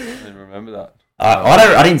fuck? I didn't remember that.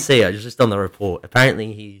 I didn't see it. It was just on the report.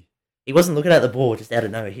 Apparently he wasn't looking at the ball, just out of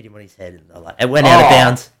nowhere hit him on his head, and like it went out of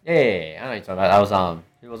bounds. Yeah, I know what you're talking about. That was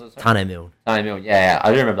who was it? Tane Milne. Tane Milne. Yeah,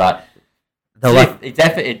 I do remember that.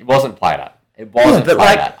 It wasn't played at. It wasn't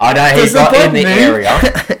played at. I know he got in the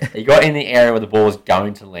area. He got in the area where the ball was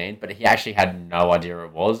going to land, but he actually had no idea where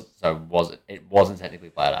it was, so it wasn't technically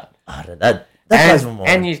played at. I don't know.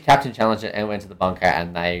 And his captain challenged it and went to the bunker,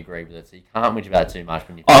 and they agreed with it. So you can't whinge about it too much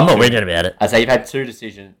when you. I'm not whinging about it. I say you've had two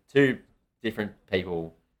different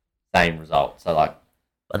people, same result. So like,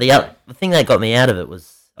 but the thing that got me out of it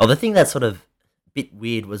was, the thing that's sort of a bit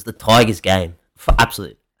weird was the Tigers game.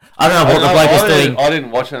 Absolutely, I don't know what the bloke was doing. I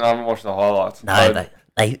didn't watch it. I haven't watched the highlights. No,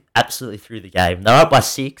 they absolutely threw the game. They're up by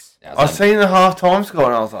 6. Yeah, I seen the half-time score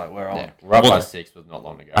and I was like, where are we? We're up by 6 was not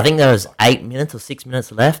long to go. I think there was 8 minutes or 6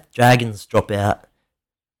 minutes left. Dragons drop out.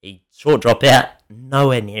 Short drop out,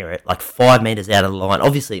 nowhere near it. Like 5 meters out of the line.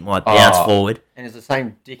 Obviously, it might bounce forward. And it's the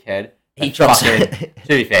same dickhead. He drops to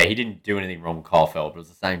be fair, he didn't do anything wrong with Kyle Felt, but it was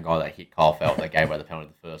the same guy that hit Kyle Felt that gave away the penalty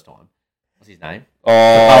the first time. What's his name?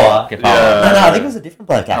 Kapoa. Yeah. No, I think it was a different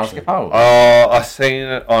bloke, actually. I seen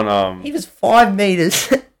it on... He was 5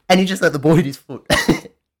 meters, and he just let the ball hit his foot.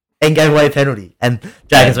 And gave away a penalty. And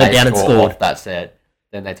Dragons went down and scored. Off that set,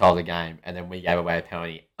 then they tied the game, and then we gave away a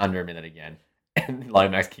penalty under a minute again. And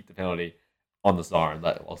Lomax kicked the penalty on the siren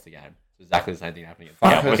that lost the game. It's exactly the same thing happening at the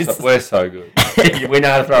Cowboys. We're so good. We know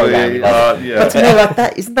how to throw a game. But to me, like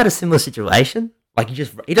that, isn't that a similar situation? Like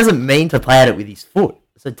he doesn't mean to play at it with his foot,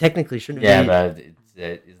 so technically shouldn't. Yeah, but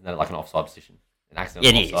isn't that like an offside position? An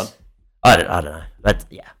accidental offside? I don't know, but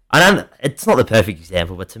yeah. It's not the perfect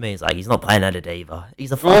example, but to me, it's like he's not playing at it either.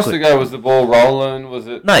 He's a first to go. Was the ball rolling? Was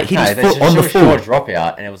it? No, he hit his foot on the short drop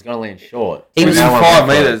out, and it was going to land short. He was in 5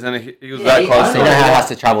 meters, and he was that close. So you know how it has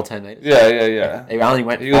to travel 10 meters? Yeah. He only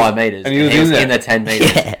went 5 meters, and he was in the 10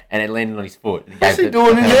 meters, and it landed on his foot. What's he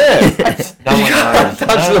doing in there?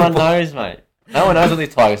 No one knows, mate. No one knows what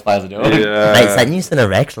these Tigers players are doing. Yeah. Mate, it's that new center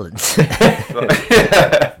of excellence.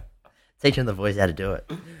 Teaching the boys how to do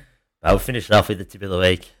it. I'll finish it off with the tip of the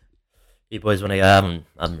week. You boys want to go? I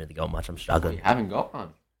haven't really got much. I'm struggling. You haven't got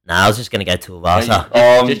one? Nah, I was just going to go to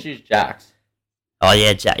Avasa. Just use Jack's. Oh,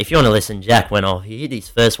 yeah, Jack. If you want to listen, Jack went off. He hit his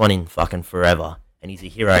first one in fucking forever, and he's a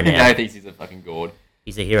hero now. No, thinks he's a fucking god.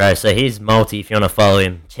 He's a hero. So here's multi. If you want to follow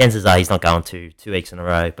him, chances are he's not going to 2 weeks in a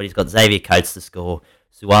row. But he's got Xavier Coates to score,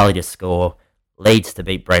 Suwali to score, Leeds to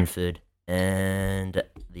beat Brentford, and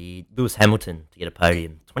the Lewis Hamilton to get a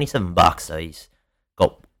podium. $27. So he's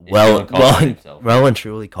got well and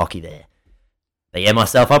truly cocky there. But yeah,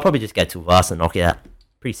 myself, I'll probably just go to Avasa knockout.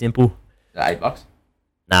 Pretty simple. $8?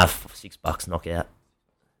 Nah, $6 knockout.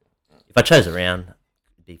 If I chose a round,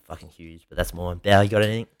 it'd be fucking huge. But that's mine. Bow, you got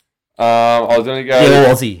anything? I was going to go... The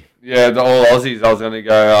All Aussie. Yeah, the All Aussies. I was going to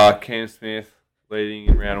go Cam Smith leading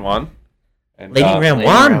in round 1. And, leading round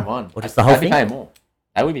one? Or just the whole thing? Paying more.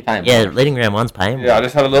 They would be paying more. Yeah, leading round 1's paying more. Yeah, I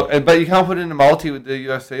just had a look. But you can't put it in a multi with the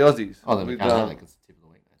UFC Aussies. Oh, then we can't have it because it's the tip of the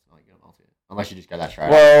week. It's not like you get a multi. Unless you just go that straight.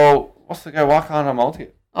 Well, what's the go? Why can't I multi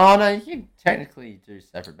it? Oh, no, you can technically do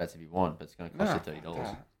separate bets if you want, but it's going to cost you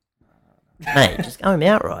 $30. Mate, just go him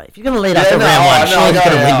outright. If you're going to lead up to round 1, sure he's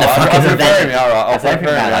going to win the fucking event. I'll pay him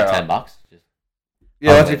like $10.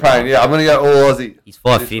 Yeah, what's he paying? Yeah, I'm going to go all Aussie. He's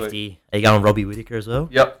 550. Are you going Robbie Whittaker as well?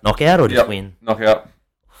 Yep. Knockout or just win? Knockout.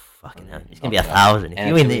 Fucking hell. It's going to be 1,000. If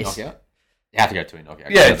you win this. Knockout? You have to go 2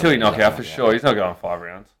 knockout. Yeah, 2 knockout for sure. He's not going 5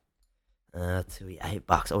 rounds. 2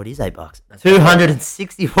 $8. Oh, it is $8.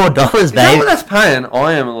 $264, Is that baby. what that's paying?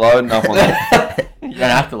 I am loading up on that. You don't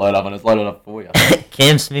have to load up on it. It's loaded up for you.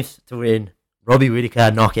 Cam Smith to win. Robbie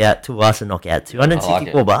Whittaker knockout. Tuivasa knockout.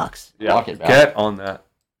 $264. Yeah, I like it, get on that.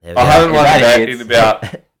 There we I go. haven't won that that hits. in about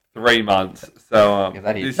 3 months. So, If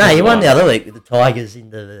that hits. No, you won the other week with the Tigers in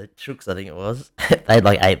the Chooks, I think it was. Paid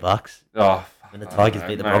like $8. Oh, When the Tigers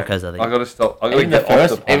beat the Broncos, I think. I got to stop. I got to Even the get off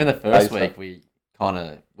first, the even the first pace. week,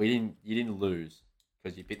 you didn't lose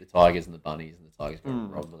because you picked the Tigers and the Bunnies, and the Tigers got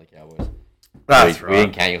robbed by the Cowboys. That's We right.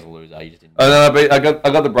 didn't count you as a loser. You just didn't. And then I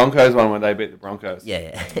got the Broncos one when they beat the Broncos.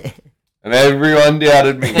 Yeah. And everyone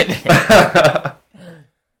doubted me.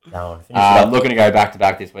 Go on, finish it up. I'm looking to go back to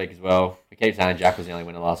back this week as well. We keep saying Jack was the only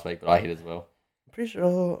winner last week, but I hit as well. I'm pretty sure.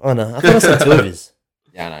 Oh no, I thought I said 2 of his.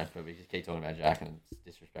 Yeah, I know, but we just keep talking about Jack, and it's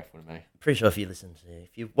disrespectful to me. I'm pretty sure if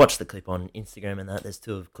you watch the clip on Instagram and that, there's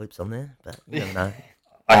 2 of clips on there, but you never know.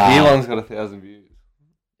 I hear one's got 1,000 views.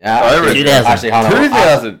 Yeah, Over 2,000. Actually, hold on.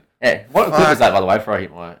 2,000. Yeah, what clip was that, by the way, before I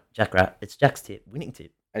hit my... It's Jack's tip, winning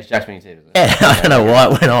tip. It's Jack's winning tip, isn't it? Yeah, I don't know why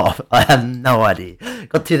it went off. I have no idea.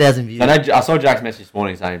 Got 2,000 views. So I saw Jack's message this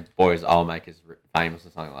morning saying, boys, I'll make us famous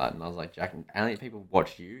or something like that. And I was like, Jack, how many people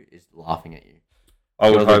watch you is laughing at you. I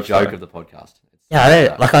would You're the hope joke so. of the podcast.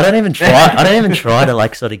 Yeah, I don't even try to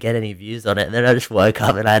like sort of get any views on it. And then I just woke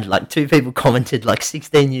up and I had like 2 people commented, like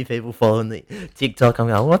 16 new people following the TikTok. I'm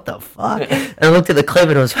going, what the fuck? And I looked at the clip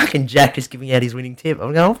and it was fucking Jack just giving out his winning tip.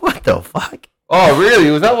 I'm going, what the fuck? Oh,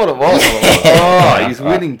 really? Was that what it was? Oh, he's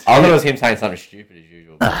winning too. I thought it was him saying something stupid as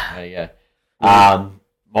usual. But there you go.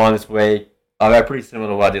 Mine this week, I got pretty similar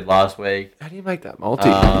to what I did last week. How do you make that multi?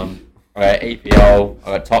 I got EPL,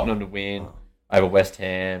 I got Tottenham to win over West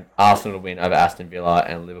Ham, Arsenal to win over Aston Villa,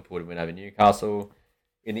 and Liverpool to win over Newcastle.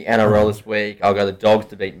 In the NRL this week, I'll go the Dogs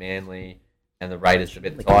to beat Manly and the Raiders to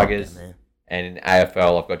beat the Tigers. And in the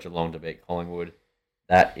AFL, I've got Geelong to beat Collingwood.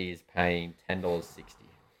 That is paying $10.60.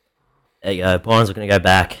 There you go. Byron's looking to go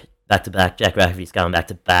back to back. Jack Rafferty's going back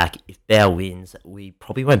to back. If Bow wins, we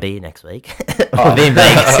probably won't be here next week. We'll be in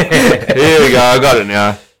Vegas. Here we go. I got it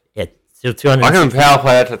now. Yeah, still 200. I can power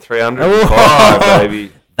play out to 305,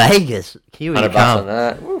 baby. Vegas. Here we $100 on come.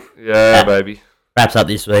 that. Woo. Yeah, baby. Wraps up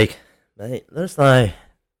this week. Mate, let us know.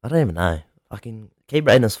 I don't even know. Fucking keep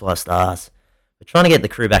rating us 5 stars. We're trying to get the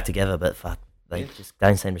crew back together, but fuck, they just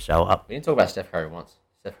don't seem to show up. We didn't talk about Steph Curry once.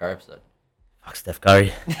 Steph Curry episode. Fuck Steph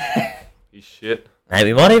Curry. You shit. Mate,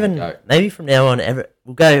 we might even, Go. maybe from now on,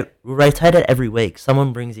 we'll rotate it every week.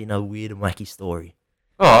 Someone brings in a weird and wacky story.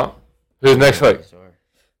 All right. Who's next week?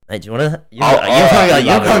 Mate, do you want to? You've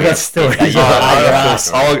love got it. stories. Yeah, You're like, your ass.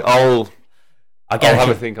 I'll I get have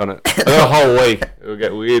a it. think on it. I got a whole week. It'll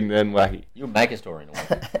get weird and then wacky. You'll make a story in a while.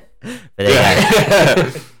 But there you go.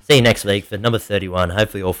 See you next week for number 31.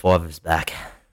 Hopefully all 5 of us back.